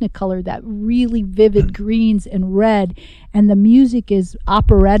of Technicolor, that really vivid greens and red. And the music is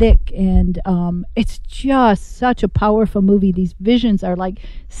operatic. And it's just such a powerful movie. These visions are like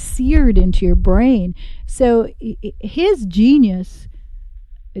seared into your brain. So his genius,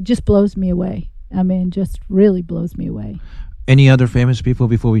 it just blows me away. I mean, just really blows me away. Any other famous people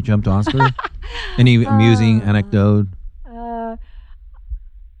before we jump to Oscar? Any amusing anecdote?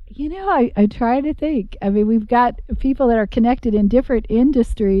 I try to think. I mean, we've got people that are connected in different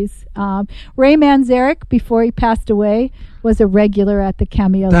industries. Ray Manzarek, before he passed away, was a regular at the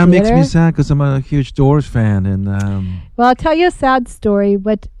Cameo Theater. That makes me sad because I'm a huge Doors fan. And well, I'll tell you a sad story,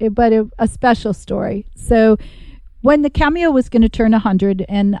 but a special story. So when the Cameo was going to turn 100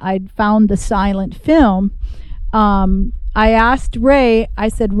 and I'd found the silent film, I asked Ray, I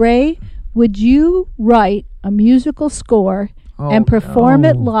said, Ray, would you write a musical score and perform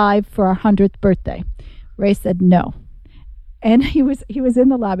it live for our 100th birthday? Ray said no. And he was in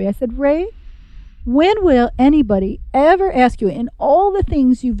the lobby. I said, Ray, when will anybody ever ask you, in all the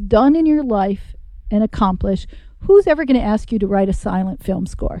things you've done in your life and accomplished, who's ever going to ask you to write a silent film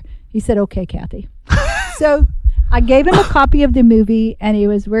score? He said, okay, Cathy. So I gave him a copy of the movie, and he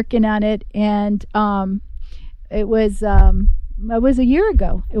was working on it. And it was a year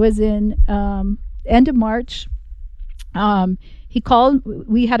ago. It was in end of March. He called.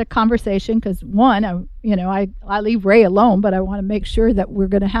 We had a conversation because I leave Ray alone, but I want to make sure that we're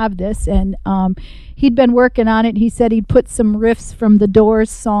going to have this. And he'd been working on it. He said he'd put some riffs from the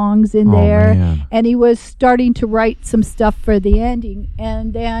Doors songs in there, man. and he was starting to write some stuff for the ending.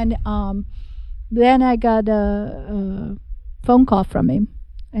 And then I got a phone call from him,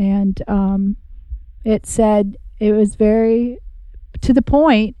 and it said it was very to the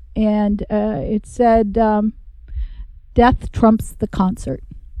point, and it said. Death trumps the concert.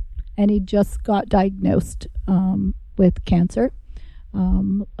 And he just got diagnosed with cancer,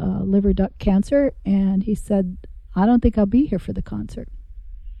 liver duct cancer. And he said, I don't think I'll be here for the concert.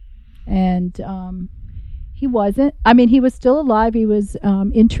 And he wasn't. I mean, he was still alive. He was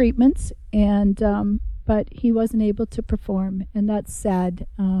in treatments, and but he wasn't able to perform. And that's sad.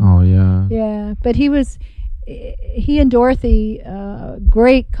 Yeah, but he and Dorothy,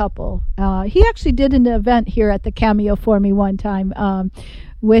 great couple. He actually did an event here at the Cameo for me one time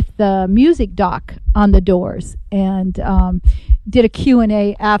with the music doc on the Doors, and did a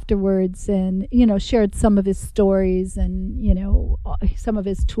Q&A afterwards, and shared some of his stories and some of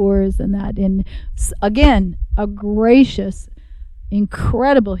his tours and that. And again, a gracious,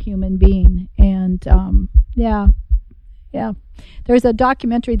 incredible human being. And yeah. There's a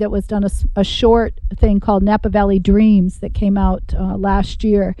documentary that was done, a short thing called Napa Valley Dreams that came out last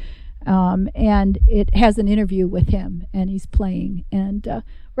year, and it has an interview with him, and he's playing. And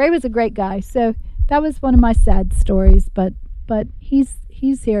Ray was a great guy, so that was one of my sad stories. But he's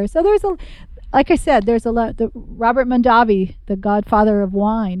here. So like I said, there's a lot. Robert Mondavi, the godfather of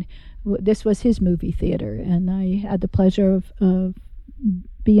wine, this was his movie theater, and I had the pleasure of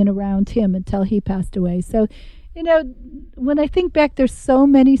being around him until he passed away. So. When I think back, there's so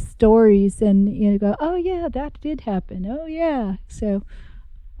many stories, and you go, oh yeah, that did happen. Oh yeah. So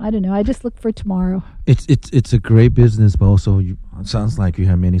I don't know. I just look for tomorrow. It's a great business, but also it sounds like you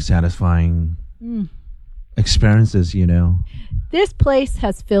have many satisfying experiences. This place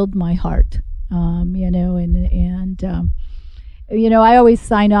has filled my heart. I always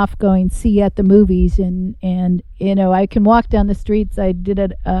sign off going, see you at the movies, and I can walk down the streets. I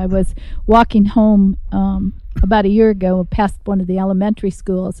was walking home about a year ago past one of the elementary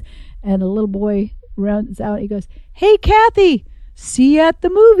schools, and a little boy runs out. He goes, "Hey, Cathy, see you at the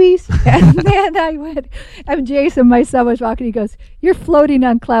movies." And then I went, and Jason, my son, was walking. He goes, "You're floating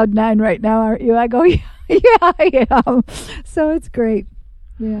on cloud 9 right now, aren't you?" I go, "Yeah, I am." So it's great.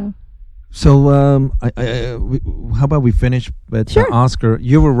 Yeah. So, how about we finish with Sure. Oscar?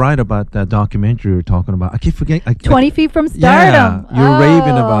 You were right about that documentary you were talking about. I keep forgetting. 20 Feet from Stardom. Yeah, you're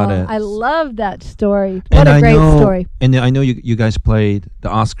raving about it. I love that story. What a great story. And I know you guys played the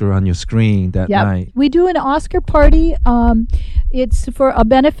Oscar on your screen that night. We do an Oscar party. It's for a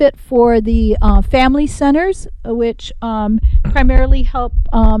benefit for the family centers, which primarily help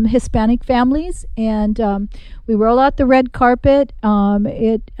Hispanic families. And we roll out the red carpet.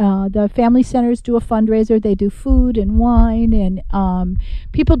 The family centers do a fundraiser. They do food and wine, and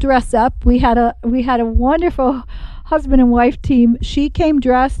people dress up. We had a wonderful husband and wife team. She came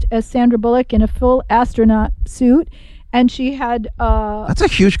dressed as Sandra Bullock in a full astronaut suit, and she had that's a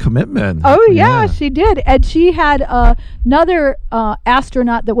huge commitment. Oh yeah, she did. And she had another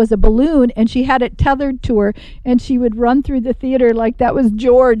astronaut that was a balloon, and she had it tethered to her, and she would run through the theater like that was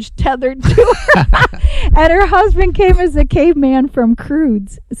George tethered to her. And her husband came as a caveman from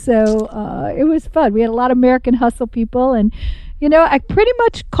Crudes. So it was fun. We had a lot of American Hustle people, and I pretty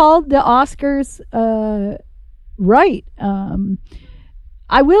much called the Oscars right.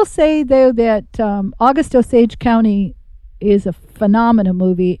 I will say though that August Osage County is a phenomenal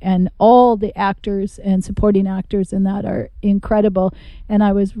movie, and all the actors and supporting actors in that are incredible. And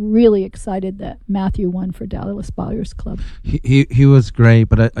I was really excited that Matthew won for Dallas Buyers Club. He was great,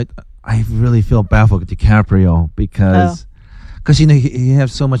 but I really feel bad for DiCaprio because he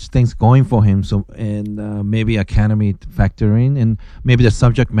has so much things going for him. So maybe Academy factoring, and maybe the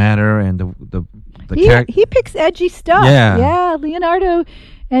subject matter and the character. He picks edgy stuff. Yeah, Leonardo.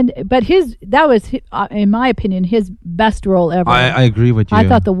 But that was, in my opinion, his best role ever. I agree with you. I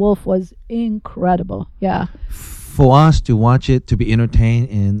thought The Wolf was incredible. Yeah. For us to watch it, to be entertained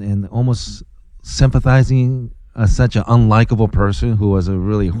and almost sympathizing such an unlikable person who was a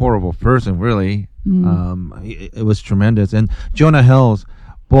really horrible person, really, it was tremendous. And Jonah Hills,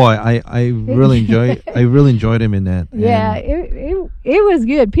 boy, I really enjoyed him in that. Yeah, it was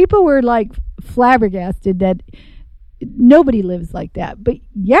good. People were like flabbergasted that nobody lives like that. But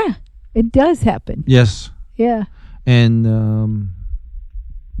yeah, It does happen. Yes. Yeah. And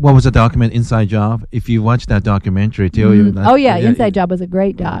what was the document? Inside Job. If you watch that documentary, too. Inside Job was a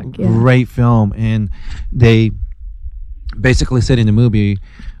great doc. Yeah. Great film, and they basically said in the movie,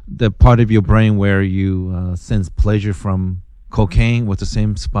 the part of your brain where you sense pleasure from cocaine was the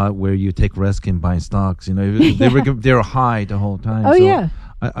same spot where you take risk in buying stocks. You know, they were high the whole time. Oh, so yeah.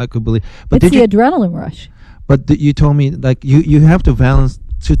 I could believe. But it's the adrenaline rush. But you told me like you have to balance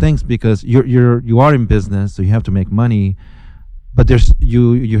two things because you are in business, so you have to make money. But there's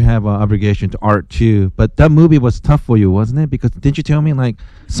you have an obligation to art too. But that movie was tough for you, wasn't it? Because didn't you tell me like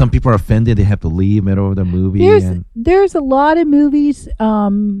some people are offended they have to leave middle of the movie? There's a lot of movies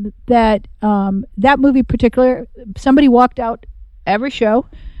that movie in particular, somebody walked out every show.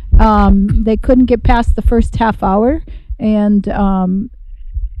 They couldn't get past the first half hour, and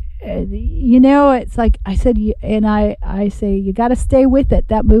it's like I said, I say you got to stay with it.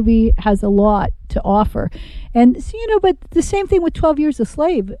 That movie has a lot to offer. And so, but the same thing with 12 Years a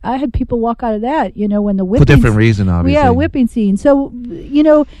Slave. I had people walk out of that, when the whipping... For different reason, obviously. Yeah, whipping scene. So,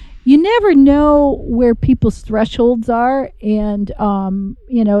 you never know where people's thresholds are. And,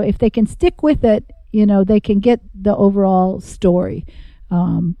 if they can stick with it, they can get the overall story.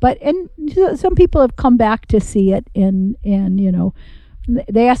 But some people have come back to see it and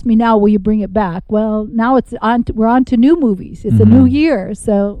they ask me now, will you bring it back? Well, now we're on to new movies. It's a new year,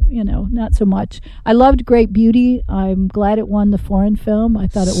 so, not so much. I loved Great Beauty. I'm glad it won the foreign film. I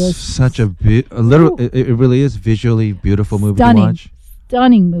thought it was such it really is visually beautiful movie to watch.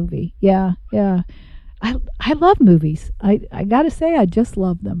 Stunning movie. Yeah. I love movies. I got to say, I just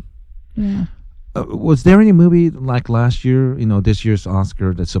love them. Yeah. Was there any movie like last year, this year's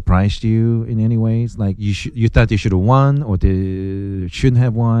Oscar that surprised you in any ways? Like you thought they should have won, or they shouldn't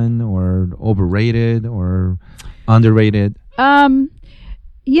have won, or overrated, or underrated? I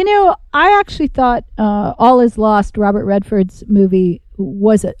actually thought All Is Lost, Robert Redford's movie,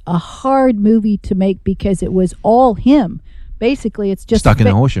 was a hard movie to make because it was all him. Basically, it's just stuck in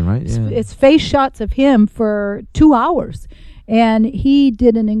the ocean, right? Yeah. It's face shots of him for 2 hours. And he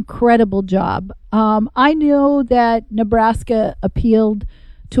did an incredible job. I know that Nebraska appealed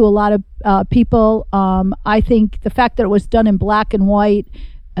to a lot of people. I think the fact that it was done in black and white.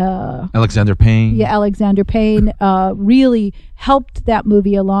 Alexander Payne. Yeah, Alexander Payne really helped that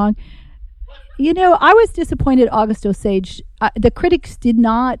movie along. I was disappointed August Osage. The critics did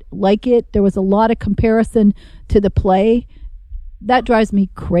not like it. There was a lot of comparison to the play. That drives me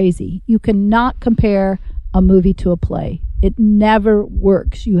crazy. You cannot compare a movie to a play. It never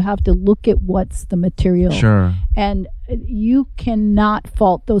works. You have to look at what's the material. Sure. And you cannot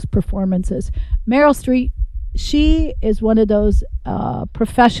fault those performances. Meryl Streep, she is one of those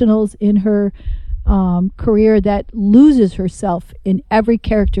professionals in her career that loses herself in every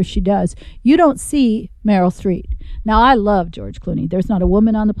character she does. You don't see Meryl Streep. Now, I love George Clooney. There's not a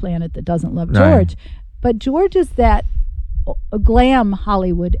woman on the planet that doesn't love George. But George is that a glam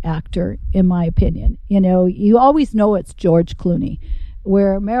Hollywood actor, in my opinion. You always know it's George Clooney,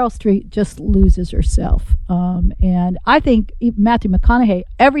 where Meryl Streep just loses herself. And I think Matthew McConaughey,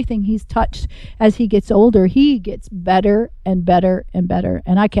 everything he's touched as he gets older, he gets better and better and better.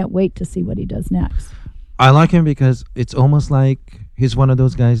 And I can't wait to see what he does next. I like him because it's almost like he's one of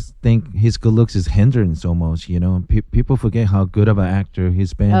those guys think his good looks is hindrance almost, people forget how good of an actor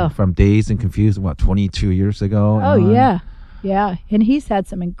he's been from Dazed and Confused, 22 years ago. Oh, yeah. Yeah, and he's had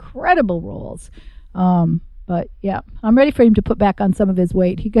some incredible roles. But yeah, I'm ready for him to put back on some of his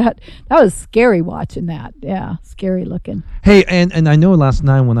weight. That was scary watching that. Yeah, scary looking. Hey, and I know last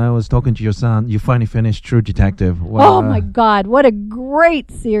night when I was talking to your son, you finally finished True Detective. Oh my God, what a great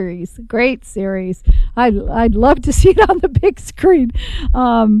series. Great series. I'd love to see it on the big screen.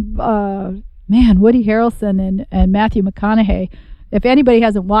 Man, Woody Harrelson and Matthew McConaughey. If anybody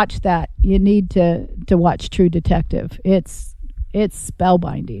hasn't watched that, you need to watch True Detective. It's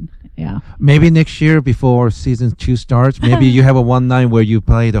spellbinding. Yeah. Maybe next year before season 2 starts, maybe you have a one night where you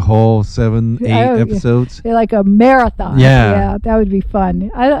play the whole 7-8 episodes. Yeah, like a marathon. Yeah, that would be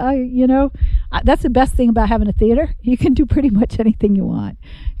fun. That's the best thing about having a theater. You can do pretty much anything you want.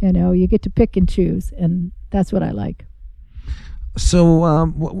 You get to pick and choose, and that's what I like. So,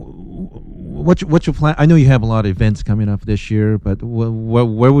 what's your plan? I know you have a lot of events coming up this year, but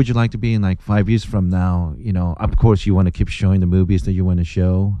where would you like to be in like 5 years from now? Of course, you want to keep showing the movies that you want to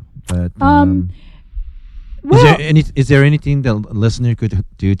show, but is there anything the listener could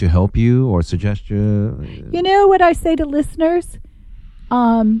do to help you or suggest you? What I say to listeners?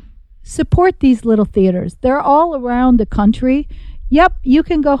 Support these little theaters. They're all around the country. Yep, you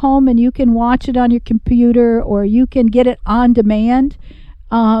can go home and you can watch it on your computer or you can get it on demand.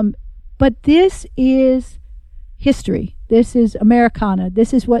 But this is history. This is Americana.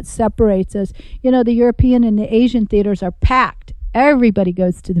 This is what separates us. The European and the Asian theaters are packed. Everybody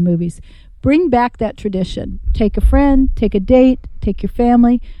goes to the movies. Bring back that tradition. Take a friend, take a date, take your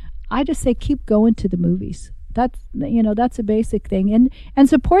family. I just say keep going to the movies. That's a basic thing. And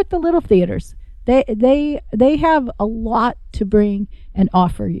support the little theaters. They have a lot to bring and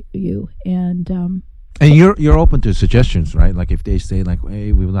offer you. And you're open to suggestions, right? Like if they say like,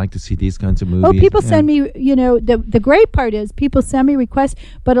 hey, we would like to see these kinds of movies. Oh, people send me, the great part is people send me requests,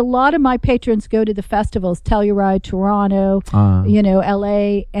 but a lot of my patrons go to the festivals, Telluride, Toronto,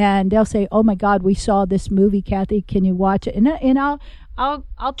 LA, and they'll say, oh my God, we saw this movie, Cathy, can you watch it? And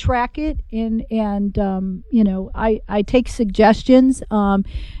I'll track it and I take suggestions.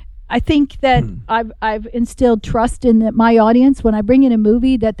 I think that I've instilled trust in my audience when I bring in a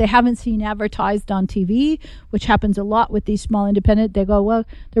movie that they haven't seen advertised on TV, which happens a lot with these small independent. They go, well,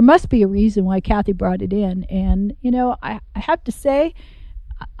 there must be a reason why Cathy brought it in. And, I have to say,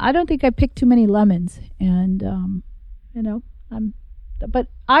 I don't think I picked too many lemons. And, but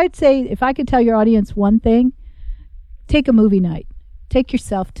I'd say if I could tell your audience one thing, take a movie night. Take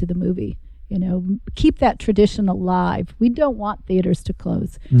yourself to the movie. Keep that tradition alive. We don't want theaters to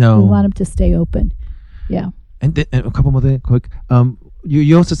close. No, we want them to stay open. Yeah. And a couple more things, quick.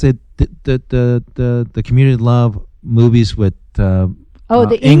 You also said the community love movies with the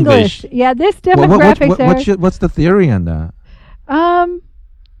English. Yeah, this demographic. What's the theory on that? I'm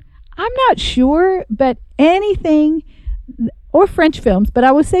not sure, but anything or French films, but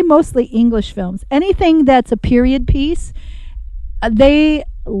I would say mostly English films. Anything that's a period piece, they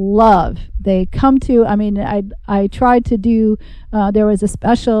love. They come to. I tried to do. There was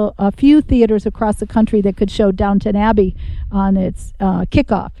a few theaters across the country that could show Downton Abbey on its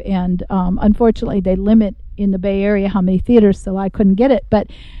kickoff, and unfortunately, they limit in the Bay Area how many theaters, so I couldn't get it. But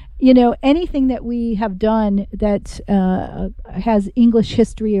anything that we have done that has English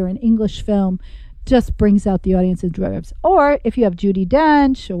history or an English film just brings out the audience in droves. Or if you have Judi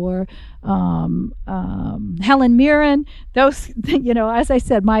Dench or Helen Mirren, those, as I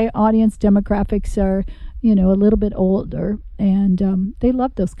said, my audience demographics are, a little bit older, and they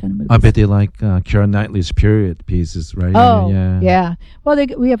love those kind of movies. I bet they like Keira Knightley's period pieces, right? Oh, yeah. Well,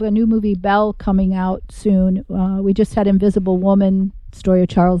 we have a new movie, Belle, coming out soon. We just had Invisible Woman, story of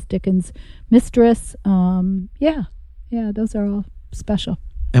Charles Dickens' mistress. Those are all special.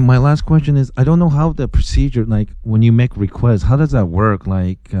 And my last question is, I don't know how the procedure, like when you make requests, how does that work?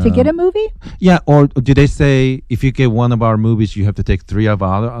 Like to get a movie? Yeah, or do they say if you get one of our movies, you have to take 3 of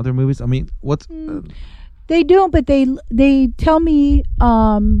our other movies? I mean, what's they don't, but they tell me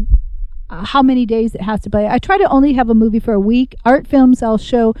how many days it has to play. I try to only have a movie for a week. Art films I'll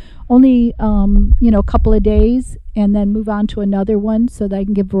show only a couple of days and then move on to another one so that I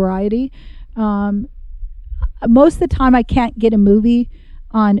can give variety. Most of the time, I can't get a movie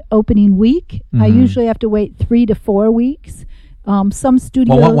on opening week. I usually have to wait 3 to 4 weeks. Some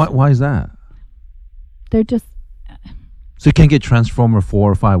studios. Well, why is that? They're just. So you can't get Transformer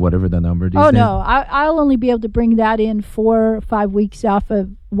 4 or 5, whatever the number. These days? No, I'll only be able to bring that in 4 or 5 weeks off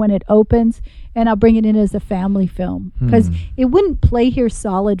of when it opens, and I'll bring it in as a family film because it wouldn't play here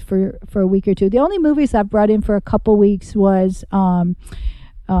solid for a week or two. The only movies I've brought in for a couple weeks was the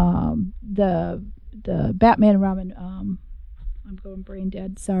Batman and Robin. I'm going brain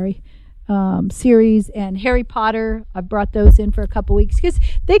dead, sorry. Series and Harry Potter. I've brought those in for a couple weeks because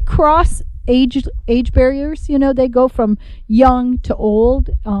they cross age barriers. They go from young to old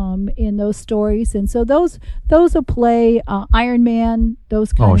in those stories, and so those will play. Iron Man,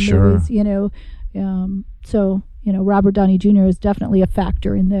 those kind of movies. So Robert Downey Jr. is definitely a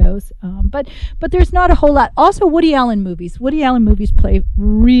factor in those. But there's not a whole lot. Also, Woody Allen movies. Woody Allen movies play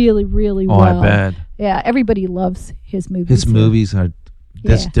really, really well. Oh, I bet. Yeah, everybody loves his movies. His movies are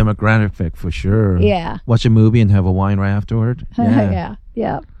that's demographic for sure. Yeah. Watch a movie and have a wine right afterward. Yeah.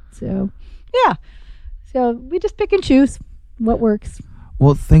 So we just pick and choose what works.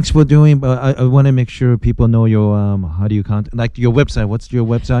 Well, thanks for doing. But I want to make sure people know your how do you contact, like your website. What's your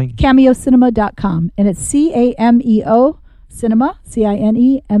website? CameoCinema.com, and it's CAMEO Cinema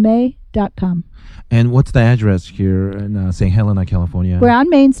CINEMA.com. And what's the address here in St. Helena, California? We're on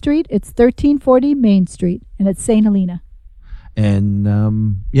Main Street. It's 1340 Main Street, and it's St. Helena. And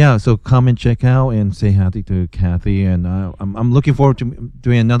so come and check out and say hi to Cathy. And I'm looking forward to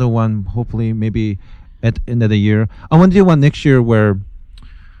doing another one. Hopefully, maybe at the end of the year. I want to do one next year where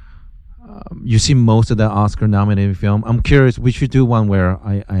you see most of the Oscar-nominated film. I'm curious. We should do one where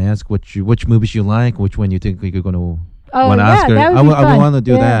I ask which movies you like, which one you think you're going to win Oscar. That would be fun. I want to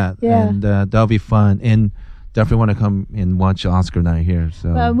do that, yeah. and that'll be fun. And definitely want to come and watch Oscar night here.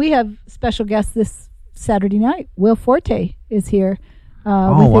 So We have special guests this Saturday night. Will Forte is here with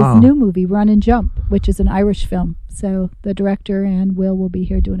wow. his new movie, Run and Jump, which is an Irish film. So the director and Will be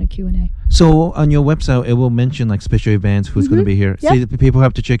here doing a Q&A. So on your website, it will mention like special events, who's going to be here. Yep. See, the people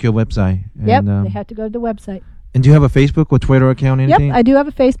have to check your website. Yep, And, they have to go to the website. and do you have a Facebook or Twitter account? Anything? Yep, I do have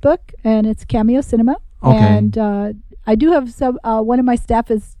a Facebook, and it's Cameo Cinema. Okay. And I do have some. One of my staff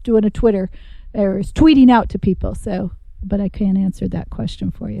is doing a Twitter, or is tweeting out to people. So, but I can't answer that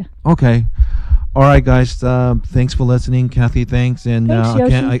question for you. Okay. All right, guys. Thanks for listening, Cathy. Thanks, and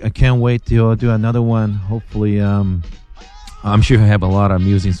Thanks, I can't wait to do another one. Hopefully, I'm sure I have a lot of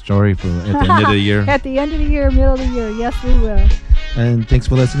amusing story for at the end of the year. At the end of the year, middle of the year, yes, we will. And thanks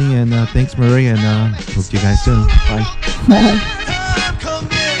for listening, and thanks, Marie, and talk to you guys soon. Bye. Bye.